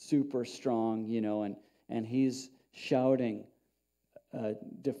super strong, and he's shouting,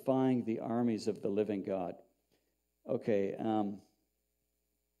 defying the armies of the living God. Okay,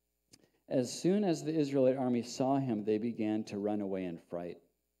 as soon as the Israelite army saw him, they began to run away in fright.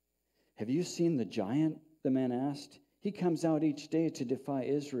 Have you seen the giant? The men asked. He comes out each day to defy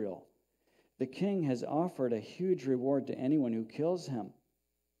Israel. The king has offered a huge reward to anyone who kills him.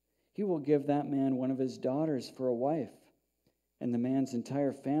 He will give that man one of his daughters for a wife, and the man's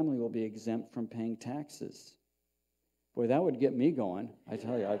entire family will be exempt from paying taxes. Boy, that would get me going. I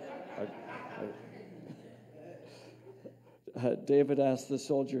tell you, David asked the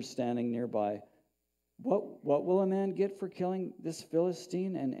soldiers standing nearby, What will a man get for killing this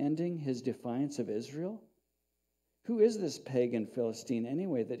Philistine and ending his defiance of Israel? Who is this pagan Philistine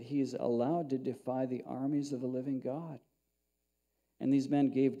anyway that he's allowed to defy the armies of the living God? And these men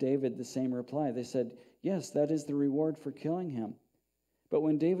gave David the same reply. They said, yes, that is the reward for killing him. But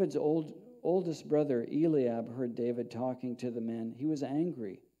when David's oldest brother Eliab heard David talking to the men, he was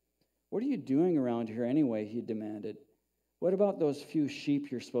angry. What are you doing around here anyway? He demanded. What about those few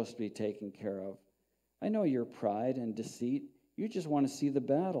sheep you're supposed to be taking care of? I know your pride and deceit. You just want to see the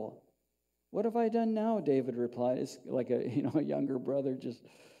battle. What have I done now? David replied. It's like a younger brother.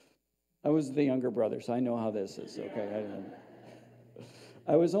 I was the younger brother, so I know how this is. Okay,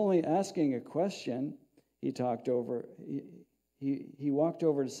 I was only asking a question. He walked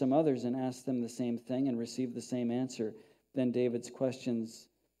over to some others and asked them the same thing and received the same answer. Then David's question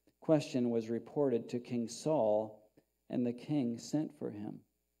was reported to King Saul, and the king sent for him.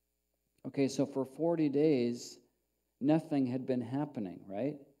 Okay, so for 40 days, nothing had been happening,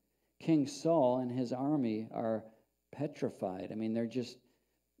 right? King Saul and his army are petrified. I mean, they're just...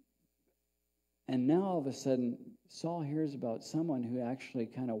 And now all of a sudden, Saul hears about someone who actually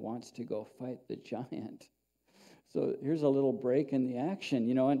kind of wants to go fight the giant. So here's a little break in the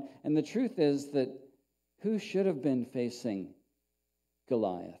action, and the truth is that who should have been facing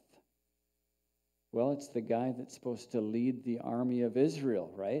Goliath? Well, it's the guy that's supposed to lead the army of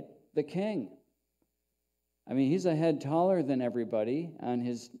Israel, right? The king. I mean, he's a head taller than everybody on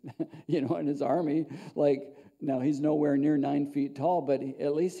his, in his army. Now he's nowhere near 9 feet tall, but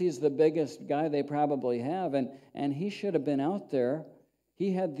at least he's the biggest guy they probably have. And he should have been out there.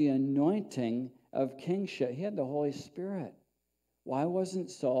 He had the anointing of kingship. He had the Holy Spirit. Why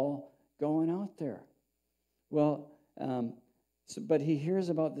wasn't Saul going out there? Well, but he hears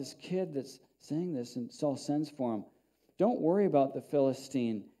about this kid that's saying this, and Saul sends for him. Don't worry about the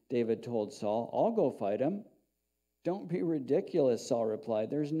Philistine, David told Saul. I'll go fight him. Don't be ridiculous, Saul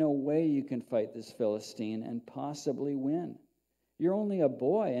replied. There's no way you can fight this Philistine and possibly win. You're only a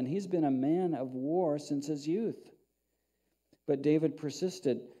boy, and he's been a man of war since his youth. But David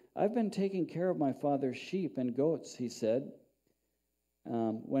persisted. I've been taking care of my father's sheep and goats, he said.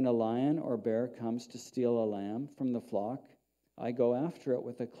 When a lion or bear comes to steal a lamb from the flock, I go after it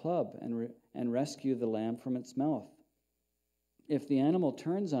with a club and rescue the lamb from its mouth. If the animal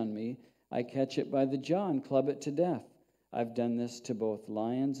turns on me, I catch it by the jaw and club it to death. I've done this to both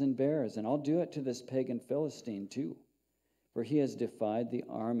lions and bears, and I'll do it to this pagan Philistine too, for he has defied the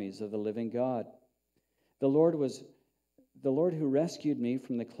armies of the living God. The Lord who rescued me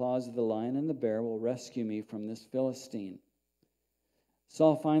from the claws of the lion and the bear will rescue me from this Philistine.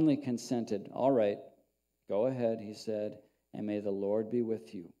 Saul finally consented. All right, go ahead, he said, and may the Lord be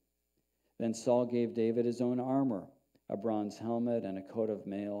with you. Then Saul gave David his own armor, a bronze helmet and a coat of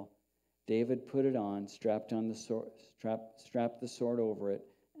mail. David put it on, strapped the sword over it,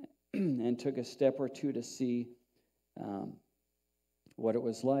 and took a step or two to see what it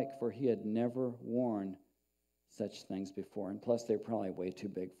was like, for he had never worn such things before. And plus, they're probably way too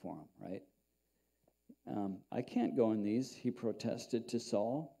big for him, right? I can't go in these, he protested to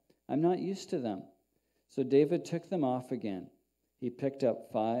Saul. I'm not used to them. So David took them off again. He picked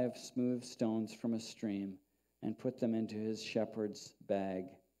up 5 smooth stones from a stream and put them into his shepherd's bag.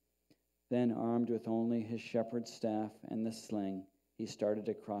 Then, armed with only his shepherd's staff and the sling, he started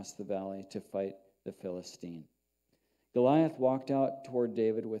across the valley to fight the Philistine. Goliath walked out toward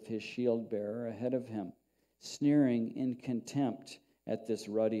David with his shield bearer ahead of him, sneering in contempt at this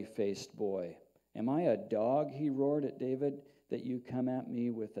ruddy-faced boy. Am I a dog, he roared at David, that you come at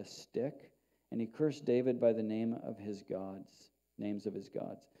me with a stick? And he cursed David by the names of his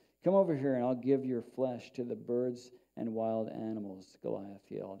gods. Come over here and I'll give your flesh to the birds and wild animals, Goliath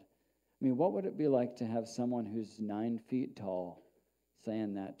yelled. I mean, what would it be like to have someone who's 9 feet tall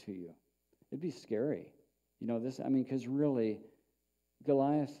saying that to you? It'd be scary. Because really,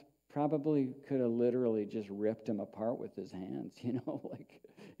 Goliath probably could have literally just ripped him apart with his hands,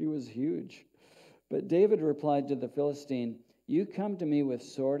 he was huge. But David replied to the Philistine, you come to me with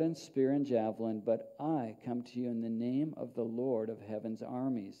sword and spear and javelin, but I come to you in the name of the Lord of heaven's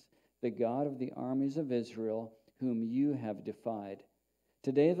armies, the God of the armies of Israel, whom you have defied.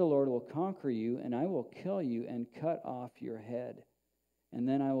 Today the Lord will conquer you, and I will kill you and cut off your head. And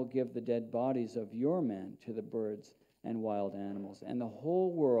then I will give the dead bodies of your men to the birds and wild animals. And the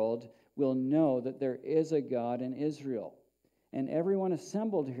whole world will know that there is a God in Israel. And everyone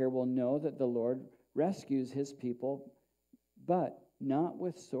assembled here will know that the Lord rescues his people, but not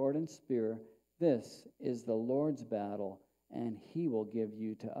with sword and spear. This is the Lord's battle, and he will give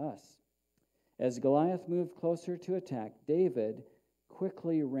you to us. As Goliath moved closer to attack, David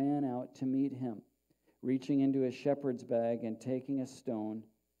quickly ran out to meet him. Reaching into his shepherd's bag and taking out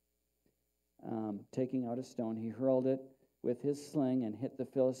a stone, he hurled it with his sling and hit the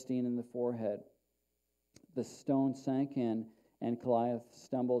Philistine in the forehead. The stone sank in, and Goliath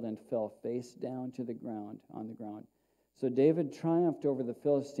stumbled and fell face down on the ground. So David triumphed over the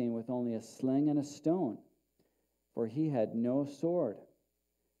Philistine with only a sling and a stone, for he had no sword.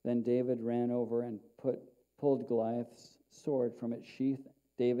 Then David ran over and pulled Goliath's sword from its sheath.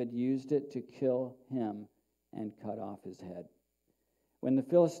 David used it to kill him and cut off his head. When the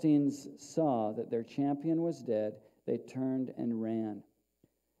Philistines saw that their champion was dead, they turned and ran.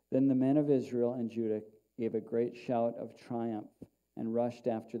 Then the men of Israel and Judah gave a great shout of triumph and rushed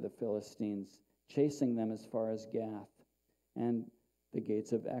after the Philistines, chasing them as far as Gath and the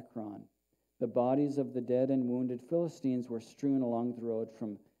gates of Ekron. The bodies of the dead and wounded Philistines were strewn along the road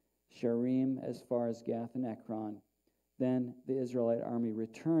from Sharim as far as Gath and Ekron. Then the Israelite army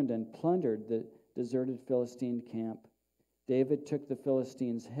returned and plundered the deserted Philistine camp David took the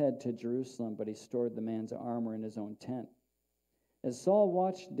Philistine's head to Jerusalem, but he stored the man's armor in his own tent. As Saul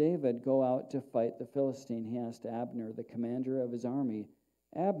watched David go out to fight the Philistine, he asked Abner, the commander of his army,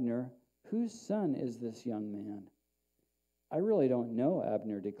 "Abner, whose son is this young man?" "I really don't know,"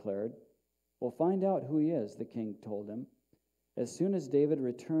 Abner declared. "Well, find out who he is," the king told him. As soon as David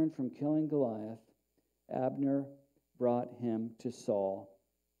returned from killing Goliath, Abner brought him to Saul,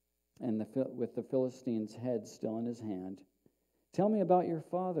 and with the Philistine's head still in his hand. "Tell me about your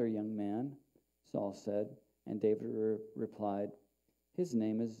father, young man," Saul said, and David replied, "His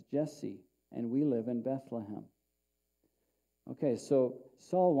name is Jesse, and we live in Bethlehem." Okay, so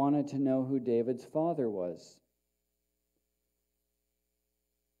Saul wanted to know who David's father was.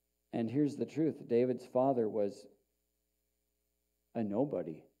 And here's the truth. David's father was a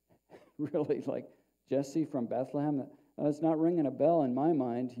nobody. Really, like Jesse from Bethlehem. It's not ringing a bell in my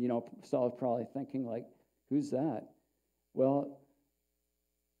mind. Saul's probably thinking, like, who's that? Well,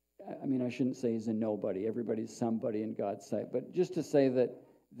 I mean, I shouldn't say he's a nobody. Everybody's somebody in God's sight. But just to say that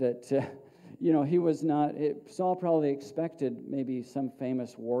he was not. Saul probably expected maybe some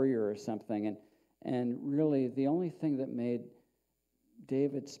famous warrior or something, and really the only thing that made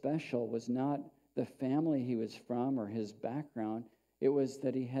David special was not the family he was from or his background. It was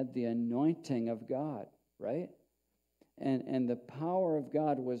that he had the anointing of God, right? And the power of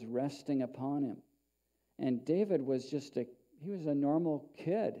God was resting upon him. And David was he was a normal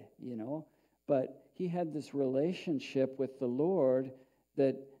kid, but he had this relationship with the Lord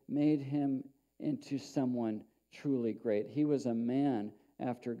that made him into someone truly great. He was a man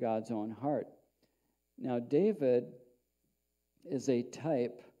after God's own heart. Now, David is a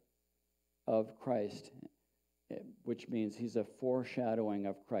type of Christ, which means he's a foreshadowing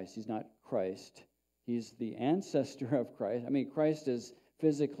of Christ. He's not Christ. He's the ancestor of Christ. I mean, Christ is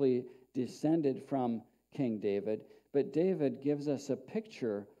physically descended from King David, but David gives us a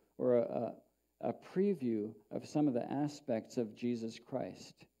picture or a preview of some of the aspects of Jesus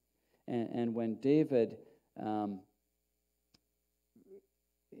Christ. And when David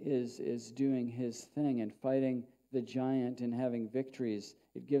is doing his thing and fighting the giant and having victories,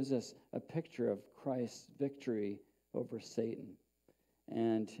 it gives us a picture of Christ's victory over Satan.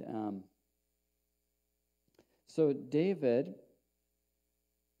 And so David,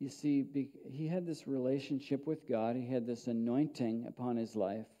 you see, he had this relationship with God. He had this anointing upon his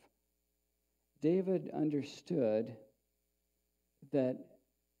life. David understood that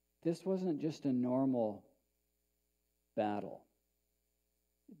this wasn't just a normal battle.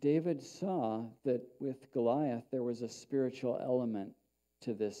 David saw that with Goliath there was a spiritual element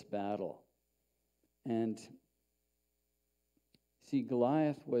to this battle. And see,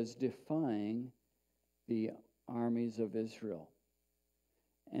 Goliath was defying the armies of Israel.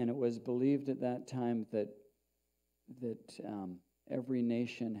 And it was believed at that time that every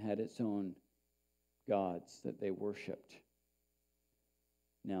nation had its own gods that they worshipped.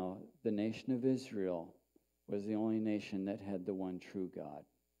 Now, the nation of Israel was the only nation that had the one true God.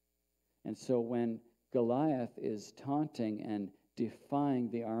 And so when Goliath is taunting and defying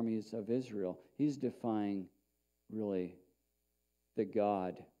the armies of Israel, he's defying really the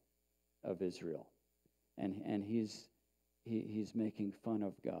God of Israel. And he's making fun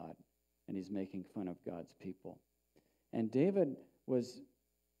of God, and he's making fun of God's people. And David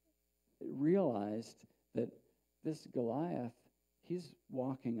realized that this Goliath, he's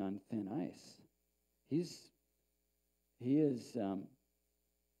walking on thin ice. He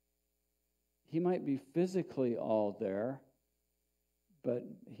might be physically all there, but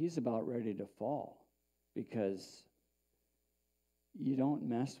he's about ready to fall, because you don't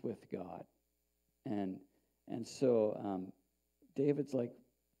mess with God. And so David's like,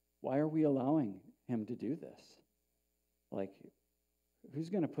 why are we allowing him to do this? Like, who's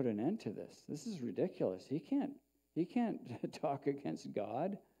going to put an end to this? This is ridiculous. He can't talk against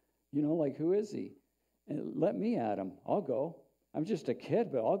God. Like, who is he? And let me at him. I'll go. I'm just a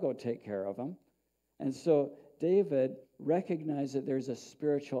kid, but I'll go take care of him. And so David recognized that there's a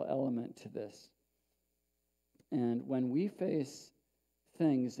spiritual element to this. And when we face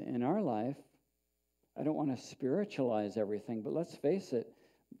things in our life, I don't want to spiritualize everything, but let's face it,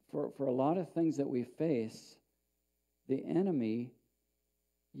 for a lot of things that we face, the enemy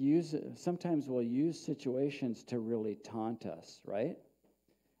sometimes will use situations to really taunt us, right?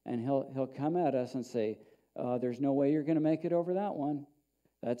 And he'll come at us and say, there's no way you're going to make it over that one.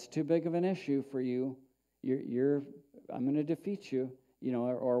 That's too big of an issue for you. I'm going to defeat you,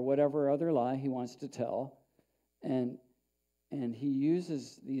 or whatever other lie he wants to tell. And he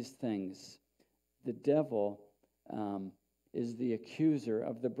uses these things. The devil is the accuser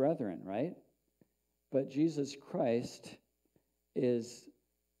of the brethren, right? But Jesus Christ is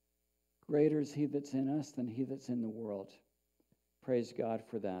greater is he that's in us than he that's in the world. Praise God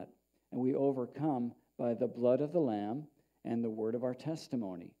for that. And we overcome by the blood of the Lamb and the word of our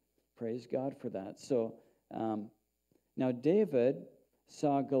testimony. Praise God for that. So now David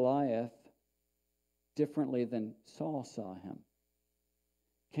saw Goliath differently than Saul saw him.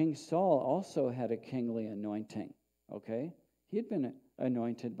 King Saul also had a kingly anointing, okay? He had been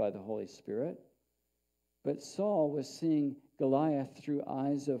anointed by the Holy Spirit. But Saul was seeing Goliath through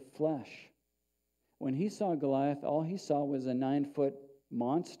eyes of flesh. When he saw Goliath, all he saw was a 9-foot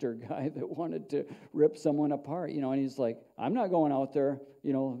monster guy that wanted to rip someone apart, and he's like, I'm not going out there,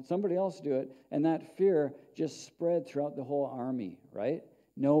 somebody else do it. And that fear just spread throughout the whole army, right?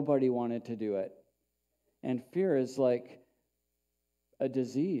 Nobody wanted to do it. And fear is like a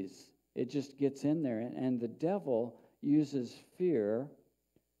disease. It just gets in there. And the devil uses fear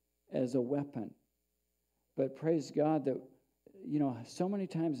as a weapon. But praise God that, so many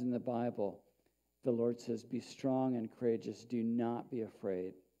times in the Bible, the Lord says, be strong and courageous. Do not be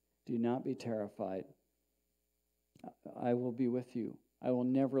afraid. Do not be terrified. I will be with you. I will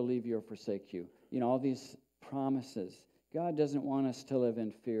never leave you or forsake you. All these promises. God doesn't want us to live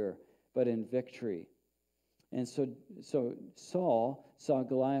in fear, but in victory. And so Saul saw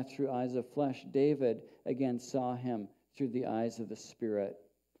Goliath through eyes of flesh. David, again, saw him through the eyes of the Spirit.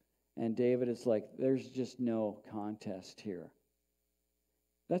 And David is like, there's just no contest here.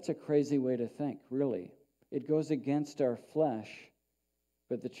 That's a crazy way to think, really. It goes against our flesh,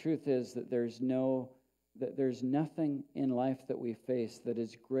 but the truth is that there's nothing in life that we face that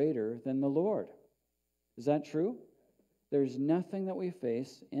is greater than the Lord. Is that true? There's nothing that we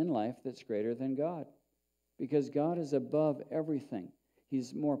face in life that's greater than God, because God is above everything.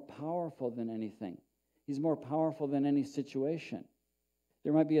 He's more powerful than anything. He's more powerful than any situation.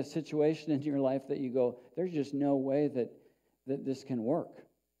 There might be a situation in your life that you go, there's just no way that this can work.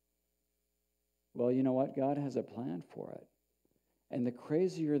 Well, you know what? God has a plan for it. And the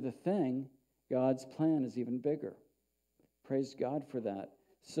crazier the thing, God's plan is even bigger. Praise God for that.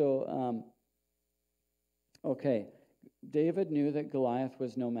 So, okay, David knew that Goliath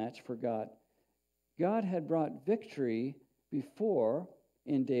was no match for God. God had brought victory before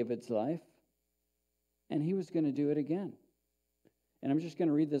in David's life, and he was going to do it again. And I'm just going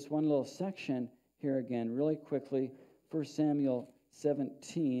to read this one little section here again really quickly. 1 Samuel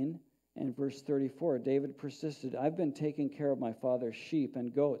 17 and verse 34. David persisted, I've been taking care of my father's sheep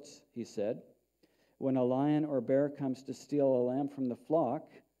and goats, he said. When a lion or bear comes to steal a lamb from the flock,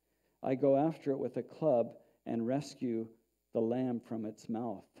 I go after it with a club and rescue the lamb from its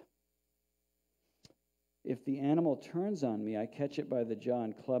mouth. If the animal turns on me, I catch it by the jaw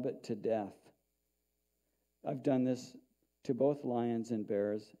and club it to death. I've done this to both lions and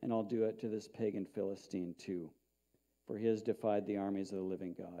bears, and I'll do it to this pagan Philistine too, for he has defied the armies of the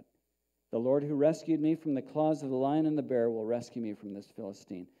living God. The Lord who rescued me from the claws of the lion and the bear will rescue me from this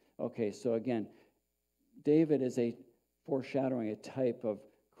Philistine. Okay, so again, David is a foreshadowing, a type of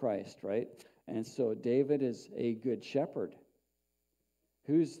Christ, right? And so David is a good shepherd.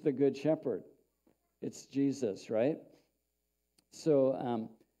 Who's the good shepherd? It's Jesus, right? So,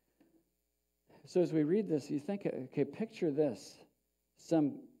 so as we read this, you think, okay, picture this.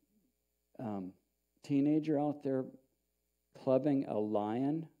 Some teenager out there clubbing a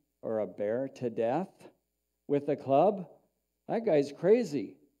lion or a bear to death with a club. That guy's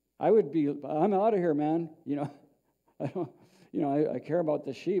crazy. I'm out of here, man. I care about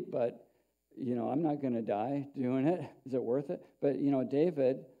the sheep, but, I'm not going to die doing it. Is it worth it? But,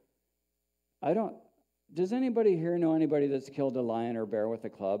 David, does anybody here know anybody that's killed a lion or bear with a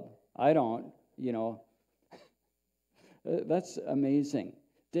club? I don't, That's amazing.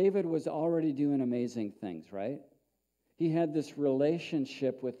 David was already doing amazing things, right? He had this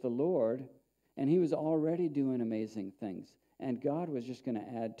relationship with the Lord, and he was already doing amazing things. And God was just going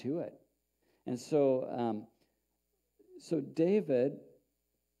to add to it. And so, David,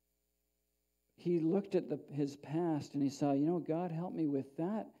 he looked at his past and he saw, God helped me with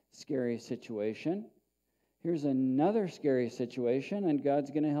that scary situation. Here's another scary situation, and God's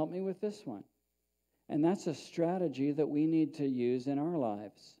going to help me with this one. And that's a strategy that we need to use in our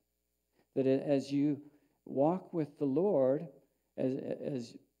lives. That as you walk with the Lord,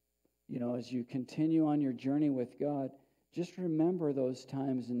 as you continue on your journey with God, just remember those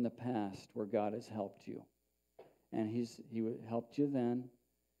times in the past where God has helped you. And he helped you then.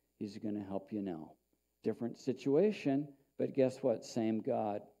 He's going to help you now. Different situation, but guess what? Same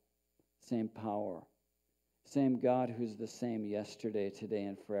God, same power. Same God who's the same yesterday, today,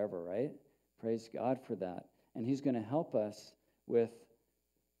 and forever, right? Praise God for that. And he's going to help us with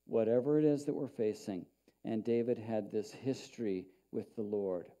whatever it is that we're facing. And David had this history with the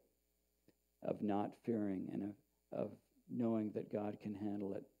Lord of not fearing and of knowing that God can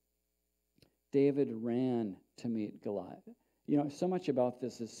handle it. David ran to meet Goliath. You know, so much about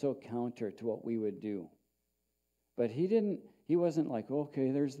this is so counter to what we would do. But he wasn't like,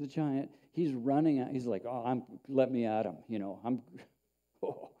 okay, there's the giant. He's running at, he's like, let me at him. You know, I'm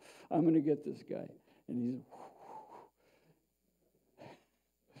going to get this guy. And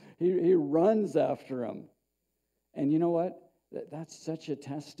he runs after him. And you know what? That's such a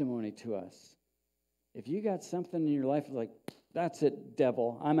testimony to us. If you got something in your life like, that's it,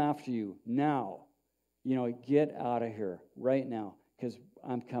 devil, I'm after you now. You know, get out of here right now, because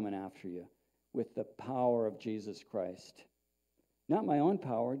I'm coming after you with the power of Jesus Christ. Not my own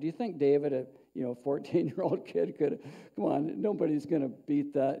power. Do you think David, a 14-year-old kid, could, come on, nobody's going to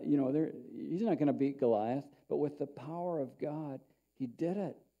beat that. You know, he's not going to beat Goliath. But with the power of God, he did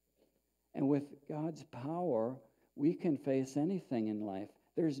it. And with God's power, we can face anything in life.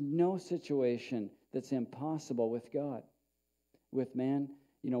 There's no situation that's impossible with God. With man,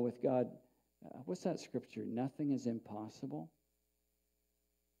 with God, what's that scripture? Nothing is impossible.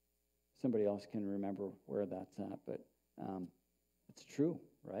 Somebody else can remember where that's at, but it's true,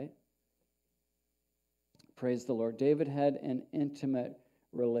 right? Praise the Lord. David had an intimate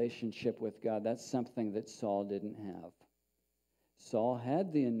relationship with God. That's something that Saul didn't have. Saul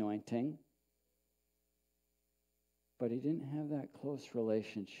had the anointing, but he didn't have that close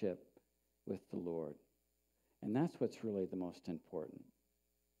relationship with the Lord. And that's what's really the most important.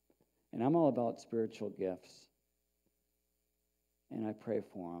 And I'm all about spiritual gifts, and I pray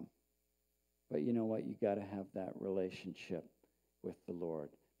for them. But you know what? You got to have that relationship with the Lord,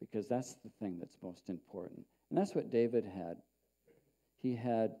 because that's the thing that's most important. And that's what David had.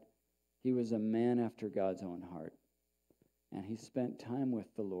 He was a man after God's own heart. And he spent time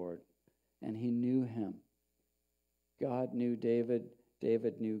with the Lord, and he knew him. God knew David.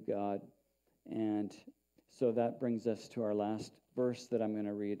 David knew God. And so that brings us to our last verse that I'm going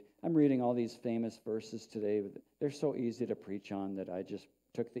to read. I'm reading all these famous verses today. They're so easy to preach on that I just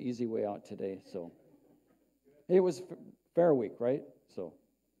took the easy way out today. So it was fair week, right? So,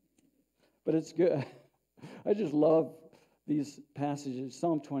 but it's good. I just love these passages.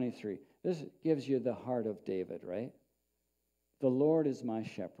 Psalm 23. This gives you the heart of David, right? The Lord is my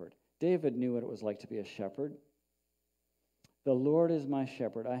shepherd. David knew what it was like to be a shepherd. The Lord is my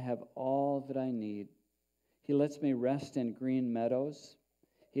shepherd. I have all that I need. He lets me rest in green meadows.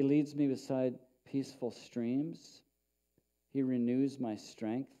 He leads me beside peaceful streams. He renews my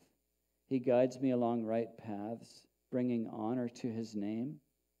strength. He guides me along right paths, bringing honor to his name.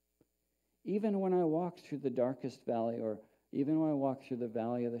 Even when I walk through the darkest valley, or even when I walk through the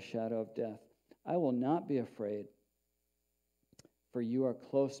valley of the shadow of death, I will not be afraid, for you are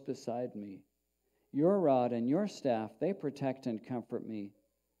close beside me. Your rod and your staff, they protect and comfort me.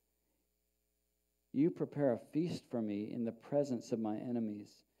 You prepare a feast for me in the presence of my enemies.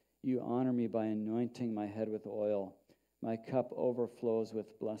 You honor me by anointing my head with oil. My cup overflows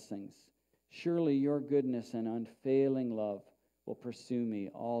with blessings. Surely your goodness and unfailing love will pursue me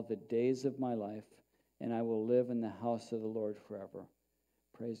all the days of my life, and I will live in the house of the Lord forever.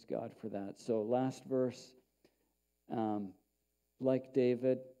 Praise God for that. So last verse, like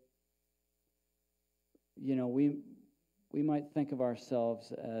David, we might think of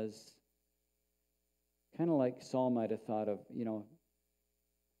ourselves as kind of like Saul might have thought of,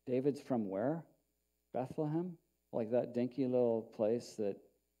 David's from where? Bethlehem? Like that dinky little place that,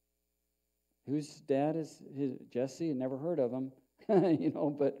 whose dad is Jesse? Never heard of him,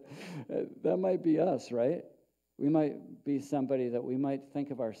 but that might be us, right? We might be somebody that we might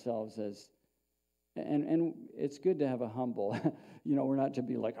think of ourselves as, and it's good to have a humble, we're not to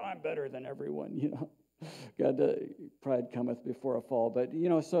be like, I'm better than everyone, God, pride cometh before a fall. But,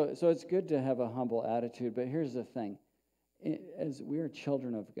 so it's good to have a humble attitude. But here's the thing. As we are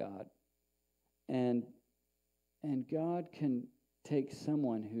children of God, and God can take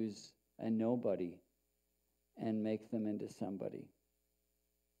someone who's a nobody and make them into somebody.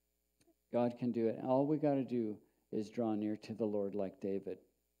 God can do it. All we got to do is draw near to the Lord like David.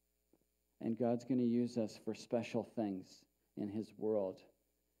 And God's going to use us for special things in his world,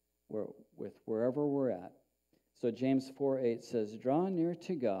 with wherever we're at. So James 4:8 says, draw near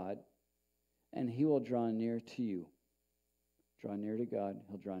to God, and he will draw near to you. Draw near to God,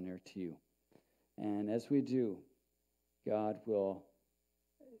 he'll draw near to you. And as we do, God will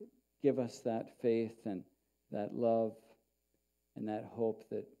give us that faith and that love and that hope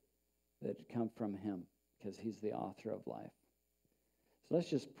that come from him, because he's the author of life. So let's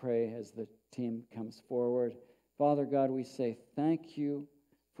just pray as the team comes forward. Father God, we say thank you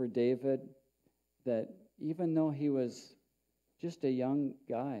for David. that even though he was just a young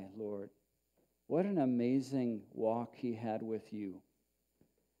guy, Lord, what an amazing walk he had with you.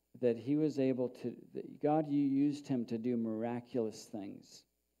 That he was able to, that God, you used him to do miraculous things.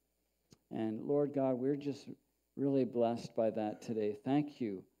 And Lord God, we're just really blessed by that today. Thank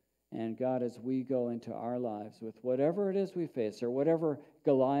you. And God, as we go into our lives with whatever it is we face or whatever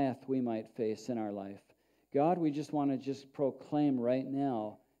Goliath we might face in our life, God, we just want to just proclaim right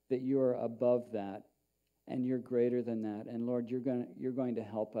now that you are above that and you're greater than that. And Lord, you're going to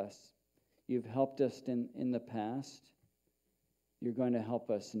help us. You've helped us in the past. You're going to help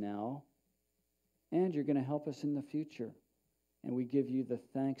us now. And you're going to help us in the future. And we give you the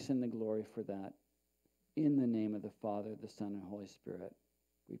thanks and the glory for that. In the name of the Father, the Son, and Holy Spirit,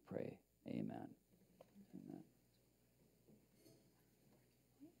 we pray. Amen. Amen.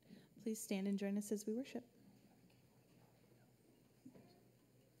 Please stand and join us as we worship.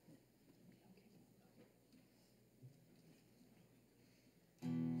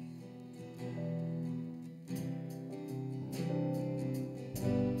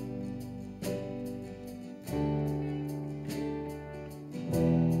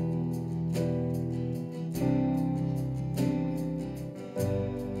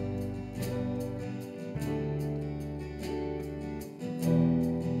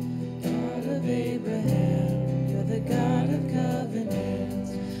 God of Abraham, you're the God of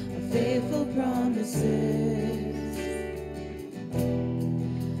covenants, of faithful promises.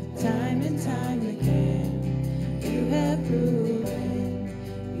 Time and time again, you have proven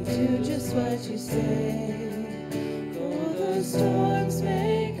you do just what you say. Though the storms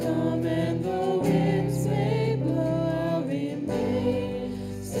may come and the winds may blow, I'll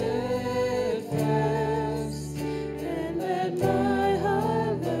remain steadfast and let my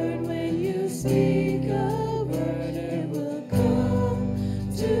heart learn when you speak a word, it will come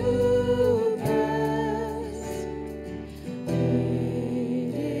to pass.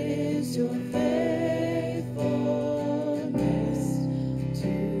 Great is your faithfulness to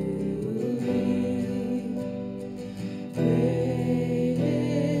me. Great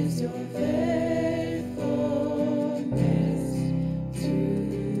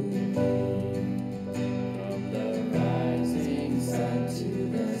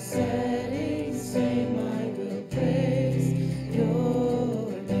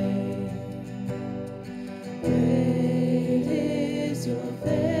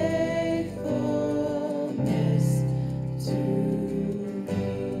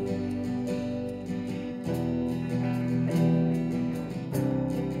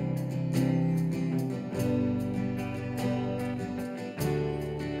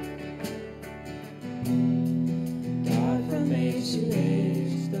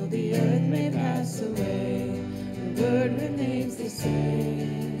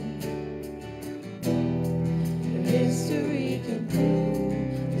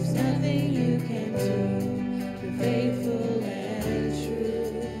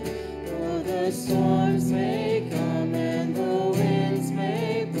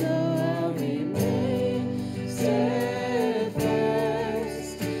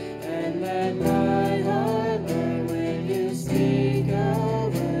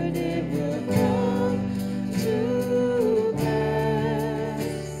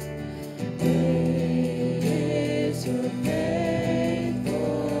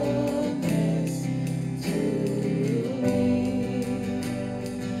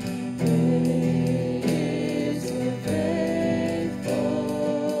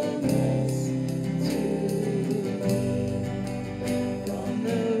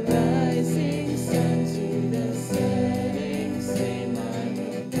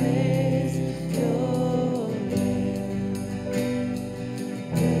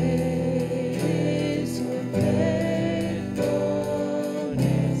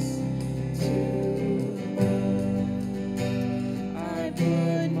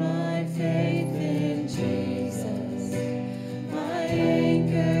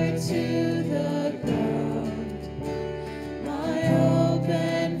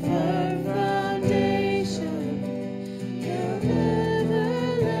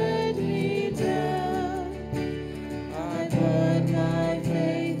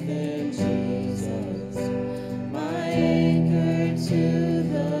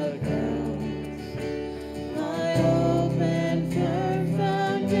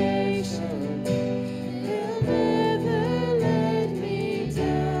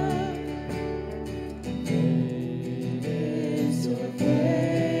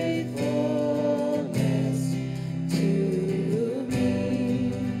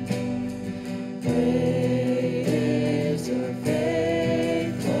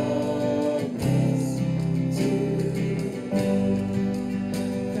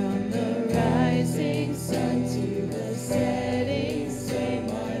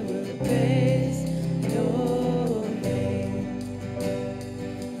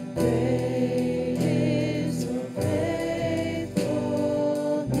Great is your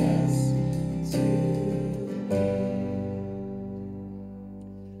faithfulness to me.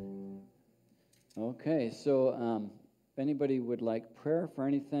 Okay, so if anybody would like prayer for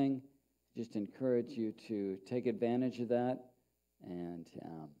anything, just encourage you to take advantage of that. And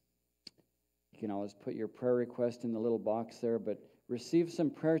you can always put your prayer request in the little box there, but receive some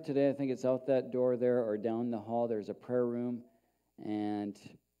prayer today. I think it's out that door there or down the hall. There's a prayer room. And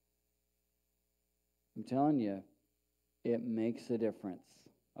I'm telling you, it makes a difference.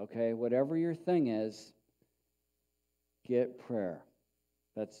 Okay? Whatever your thing is, get prayer.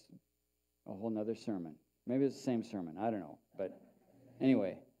 That's a whole nother sermon. Maybe it's the same sermon. I don't know. But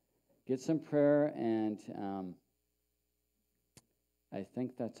anyway, get some prayer, and I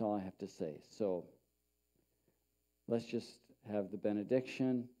think that's all I have to say. So let's just have the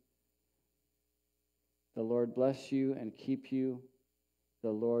benediction. The Lord bless you and keep you. The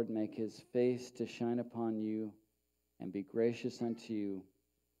Lord make his face to shine upon you and be gracious unto you.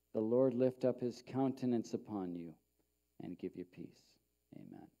 The Lord lift up his countenance upon you and give you peace.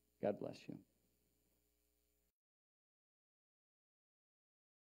 Amen. God bless you.